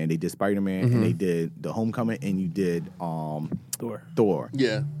Spider-Man. They did Spider-Man and they did the Homecoming and you did Thor.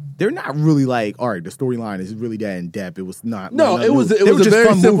 Yeah. They're not really like, all right, the storyline is really that in depth. It was not. No, like, it was they a were just very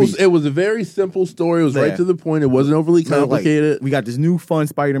fun simple. movies. It was a very simple story. It was Yeah. right to the point. It wasn't overly Not like, complicated. we got this new fun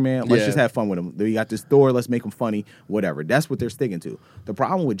Spider-Man. Let's Yeah. just have fun with him. We got this Thor. Let's make him funny. Whatever. That's what they're sticking to. The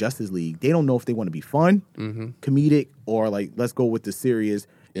problem with Justice League, they don't know if they want to be fun, comedic, or like let's go with the serious.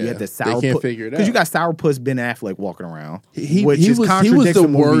 You Yeah. have the They sour. can't figure it because you out. got sourpuss Ben Affleck walking around. he which was contradicts the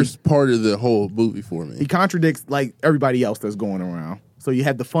movie. worst part of the whole movie for me. He contradicts like everybody else that's going around. So you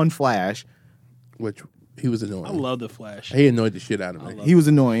have the fun Flash. Which he was annoying. I love the Flash. He annoyed the shit out of me. He was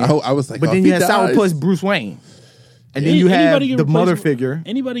annoying. I was like, but oh, then if you he had dies- sourpuss Bruce Wayne, and then you have Anybody get the mother replaced- figure.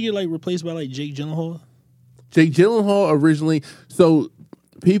 Anybody get like replaced by like Jake Gyllenhaal? Jake Gyllenhaal originally. So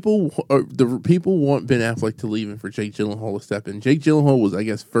people want Ben Affleck to leave and for Jake Gyllenhaal to step in. Jake Gyllenhaal was, I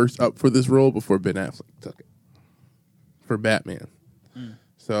guess, first up for this role before Ben Affleck took it for Batman.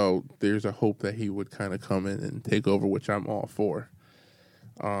 So there's a hope that he would kind of come in and take over, which I'm all for.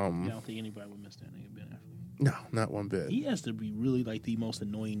 I don't think anybody would miss that nigga Ben Affleck. No, not one bit. He has to be really like the most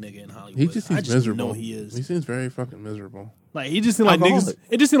annoying nigga in Hollywood. He just seems miserable. Know he is. He seems very fucking miserable. Like he just seemed like Alcoholic. niggas.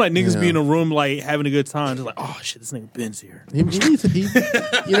 It just seemed like niggas Yeah. be in a room like having a good time. Just like, oh shit, this nigga Ben's here. He needs.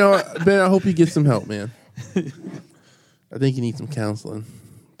 You know, Ben. I hope you get some help, man. I think you need some counseling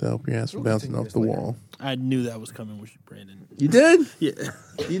to help your ass from bouncing off the wall. I knew that was coming with Brandon. You did? Yeah,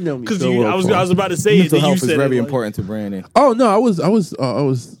 You know me because so well. I was Paul. about to say it. Mental Then you health said is very it, like- important to Brandon. Oh no, I was. That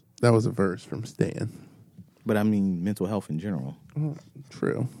was a verse from Stan. But I mean, mental health in general.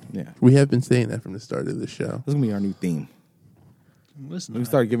 True. Yeah. We have been saying that from the start of the show. This is going to be our new theme. Listen, We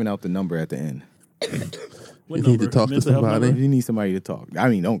start giving out the number at the end. what You need to number? talk to Mental health somebody. If number? you need somebody to talk. I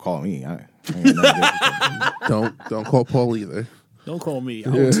mean, don't call me. I ain't nothing good. Don't call Paul either. Don't call me. I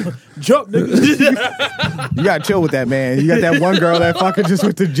will jump, nigga. You got to chill with that, man. You got that one girl that fucking just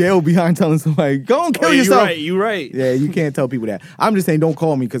went to jail behind telling somebody, go and kill Oh, you yourself. right. You right. Yeah, you can't tell people that. I'm just saying, don't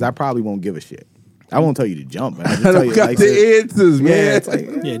call me because I probably won't give a shit. I won't tell you to jump. But I just I tell don't you, got like, the answers, man. yeah, it's like,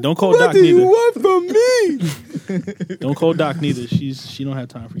 Yeah, don't call what Doc do you neither. want from me? Don't call Doc neither. She don't have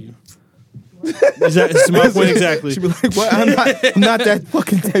time for you. It's my point exactly. She be like, what? I'm not that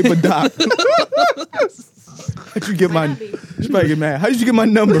fucking type of doc. How'd you get my? Might not be. She probably get mad. How did you get my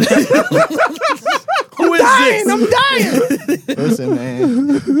number? Who is this? I'm dying. Listen, man.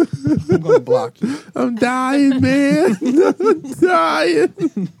 I'm gonna block you. I'm dying, man. I'm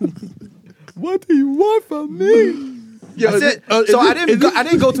dying. What do you want from me? Yo, That's it. is So I it- didn't. is Go, it- I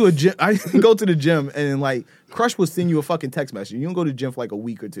didn't go to a gym. I didn't go to the gym and like Crush will send you a fucking text message. You don't go to the gym for like a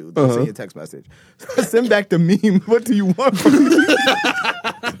week or two. They'll send you a text message. So I send back the meme. What do you want from me?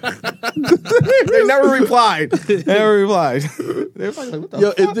 They never replied. They're like, what the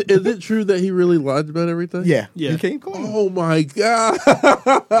Yo, fuck? is it true that he really lied about everything? Yeah. Yeah. You can't call him. Oh my god.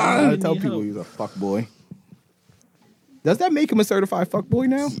 I tell need people help. he's a fuck boy. Does that make him a certified fuck boy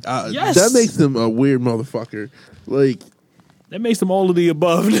now? Yes. That makes him a weird motherfucker. Like, That makes them all of the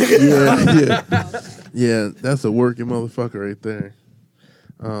above, nigga. yeah, that's a working motherfucker right there.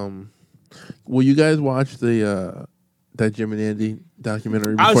 Will you guys watch the that Jim and Andy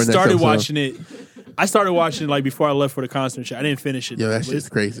documentary? I before next started episode? watching it. I started watching it like before I left for the concert show. I didn't finish it. Yo, though, that but shit's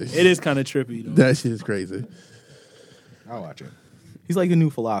crazy. It is kind of trippy though. That shit is crazy. I'll watch it. He's like a new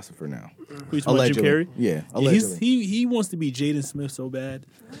philosopher now. Who you talking about, Jim Carrey? Yeah, Yeah, allegedly. he wants to be Jaden Smith so bad.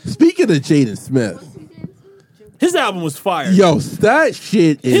 Speaking of Jaden Smith, His album was fire. yo, that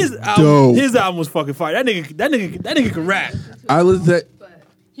shit is dope. His album was fucking fire. That nigga can rap. I listened to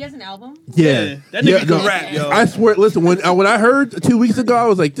He has an album. yeah, that nigga no, can rap, yo. I swear, listen, when I heard 2 weeks ago, I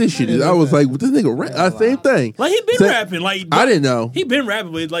was like, this shit is. I was like, this nigga rap. Same thing. Like he been Sa- rapping. Like I didn't know. he been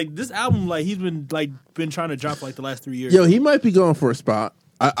rapping, but like this album, like he's been trying to drop for like the last 3 years. Yo, he might be going for a spot.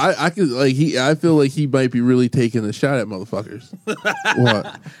 I could like I feel like he might be really taking a shot at motherfuckers.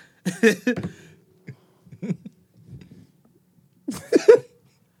 What?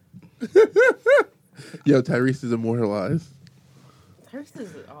 Yo, Tyrese is immortalized. Hers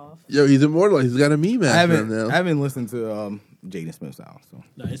is off. Yo, he's immortalized. He's got a meme I after him haven't, now. I haven't listened to Jaden Smith's album. So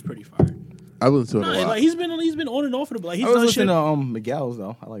Nah, it's pretty fire. I listened to it a Nah, lot. like he's been on and off of it, but like he's I was done listening shit. to Miguel's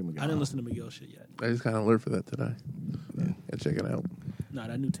though. I like Miguel. I didn't listen to Miguel shit yet. I just kind of learned for that today. Yeah, check it out. Nah,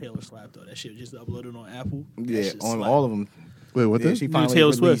 that new Taylor slap though. That shit just uploaded on Apple. That Yeah, shit on slap. all of them. Wait, what? Yeah, the? she New finally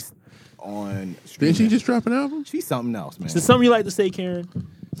Taylor Swift. released on Didn't streaming. she just drop an album? She's something else, man. Is there something you like to say, Karen?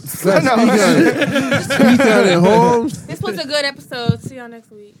 Speak on it, Holmes. This was a good episode. See y'all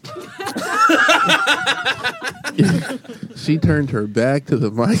next week. She turned her back to the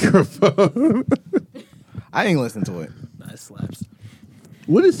microphone. I ain't listened to it. Nah, it slaps.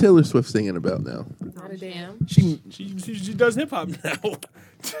 What is Taylor Swift singing about now? Not a damn. She, She does hip hop now.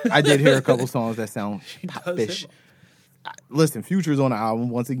 I did hear a couple songs that sound does pop-ish. hip-hop. Listen, Future's on the album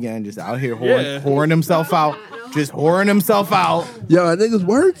once again, just out here Yeah. whoring himself out, just whoring himself out. Yo, that nigga's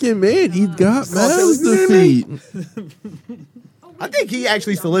working, man. He's got mouths to feed. I think he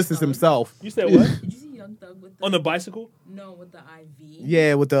actually solicits himself. You said what? Did you see Young Thug with the On the bicycle? no with the IV?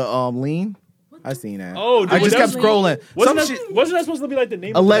 Yeah, with the lean. I seen that. Oh, I just kept that's- scrolling. Wasn't Some that, shit, wasn't that supposed to be like the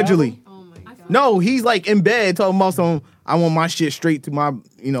name? Of allegedly. Oh my god. No, he's like in bed talking about some. I want my shit straight to my,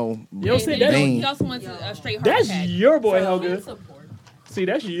 You know what I'm saying? Vein. He also wants a straight heart That's attack. your boy, So- Helga. Support. See,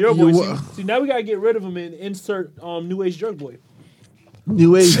 that's your You boy. wa- See, now we gotta get rid of him and insert New Age Jerk Boy.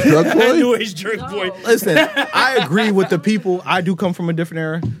 New Age drug boy? New Age Jerk Boy. Listen, I agree with the people. I do come from a different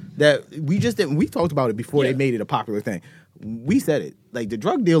era that we just didn't. We talked about it before Yeah. they made it a popular thing. We said it. Like the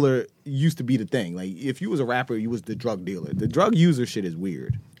drug dealer used to be the thing. Like if you was a rapper, you was the drug dealer. The drug user shit is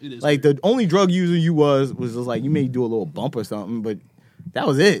weird. It is like the only drug user you was just like you may do a little bump or something, but That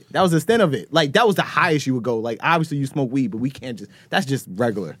was it. That was the extent of it. Like, that was the highest you would go. Like, obviously you smoke weed, but we can't just, that's just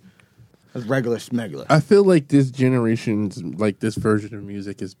regular. That's regular schmegular. I feel like this generation's, like, this version of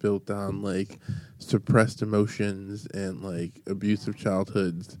music is built on, like, suppressed emotions and, like, abusive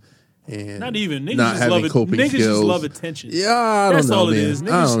childhoods. And Not even. Niggas not just having love it. coping Niggas skills. just love attention. Yeah, I don't That's know, all man. it is. I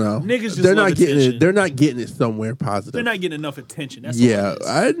Niggas- don't know. niggas just they're love not getting attention. it. They're not getting it somewhere positive. They're not getting enough attention. That's all Yeah,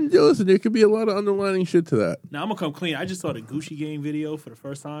 it is. listen. There could be a lot of underlining shit to that. Now I'm gonna come clean. I just saw the Gucci Gang video for the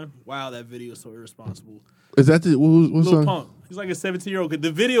first time. Wow, that video is so irresponsible. Is that the what's Lil on? Pump. He's like a 17-year-old.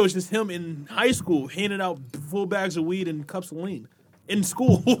 The video is just him in high school handing out full bags of weed and cups of lean in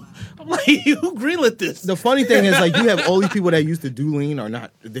school. I'm like, who greenlit this? The funny thing is, like, you have all these people that used to do lean or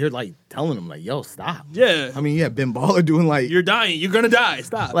not. They're like telling them, like, yo, stop. Yeah. I mean, you have Ben Baller doing like, You're dying. You're gonna die.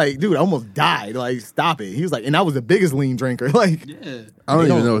 Stop. like, dude, I almost died. Like, stop it. He was like, and I was the biggest lean drinker. Like, Yeah. I don't They even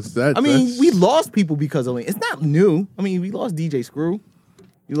don't- know it's that. I mean, that's- we lost people because of lean. It's not new. I mean, we lost DJ Screw.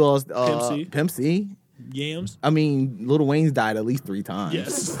 We lost Pimp C. Yams. I mean, Lil Wayne's died at least 3 times.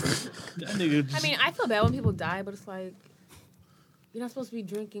 Yes. That nigga. I mean, I feel bad when people die, but it's like you're not supposed to be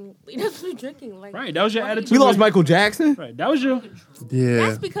drinking. You're not supposed to be drinking. Like, Right, that was your why do you attitude. We do lost that? Michael Jackson. Right. That was your. yeah.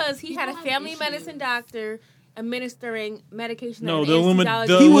 That's because he had a family medicine doctor administering medication. No, and the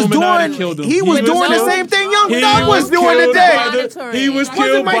anesthesiology. He was Illuminati doing. killed him. He was doing the killed. same thing Young He Thug was doing killed today. by the- Monitoring. He was Wasn't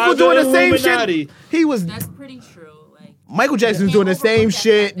killed Michael by doing the same Illuminati. shit? He was. That's pretty true. Like Michael Jackson was doing the same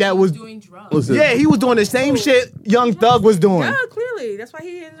shit that was. doing drugs. Listen, Yeah, he was doing the same shit Young Thug was doing. Yeah, clearly. That's why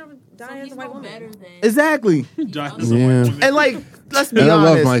he ended up So dying as he's a white no woman. better than. Exactly. John- Yeah. And like, let's be And I love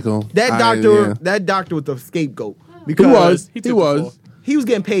honest. Michael. That I- doctor, yeah. that doctor was the scapegoat He because was. He He, took the was. fall. he was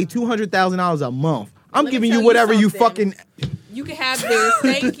getting paid $200,000 a month. I'm Let me giving tell you you whatever you something. fucking You can have this.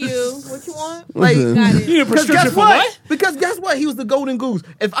 Thank you. What you want? like. Listen. Got it. You need a Because prescription guess for what? what? Because guess what? He was the golden goose.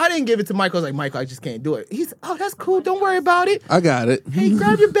 If I didn't give it to Michael, I was like, Michael, I just can't do it. He's, oh, that's cool. Don't worry about it. I got it. Hey,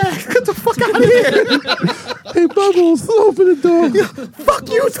 grab your bag. Get the fuck out of here. Hey, Bubbles, open the door. Fuck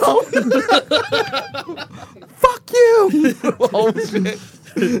you, Tony. Fuck you. Oh, shit.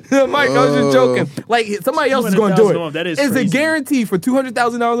 Mike, I was just joking. Like, somebody else is going to do $200,000 a it. month, that is It's a crazy. guarantee for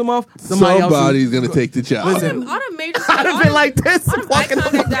 $200,000 a month. Somebody's gonna take the job. Listen. All the major I'd have been like this. all the Walking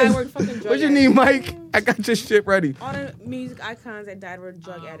icons that died were fucking drug What you addicts. need, Mike? I got your shit ready. All the music icons that died were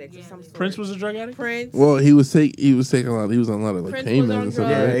drug addicts of some sort. Prince was a drug addict? Prince. Well, he was taking a lot. He was on a lot of like Prince pain was on meds and drugs. stuff.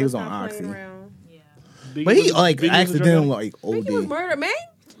 Yeah, right? he was Let's on not play Oxy. around. Yeah. But he like Biggie was a drug accidentally addict? like Biggie was OD. murdered, man.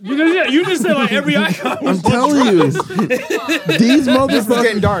 You just said like every icon. I'm telling you, these This is motherfuckers.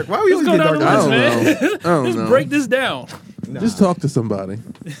 getting dark. Why are we Let's always go getting down dark? the I list, don't man. know. I don't Let's know. break this down. Just talk to somebody.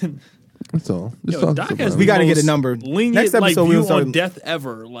 That's all. Just Yo, talk Doc to has somebody. We gotta the get a most number. lenient, Next like, episode, view we'll start- on death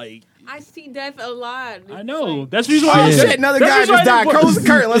ever. Like, I see death a lot. I know. That's the reason why. Oh I shit! didn't- Another that's guy the reason just why I died. didn't- Close the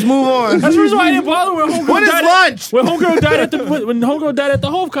curtain. Let's move on. That's the reason why I didn't bother when Homegirl What is died. lunch? When Homegirl died at the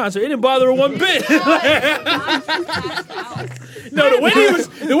Hove concert, it didn't bother her one bit. No,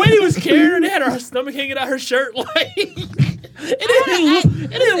 the way he was carrying her, they had her stomach hanging out her shirt, like it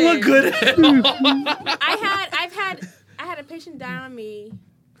didn't look good at all. I had a patient die on me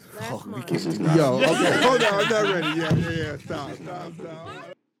last month. Yo, okay, hold on. I'm not ready. Yeah.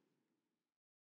 Stop.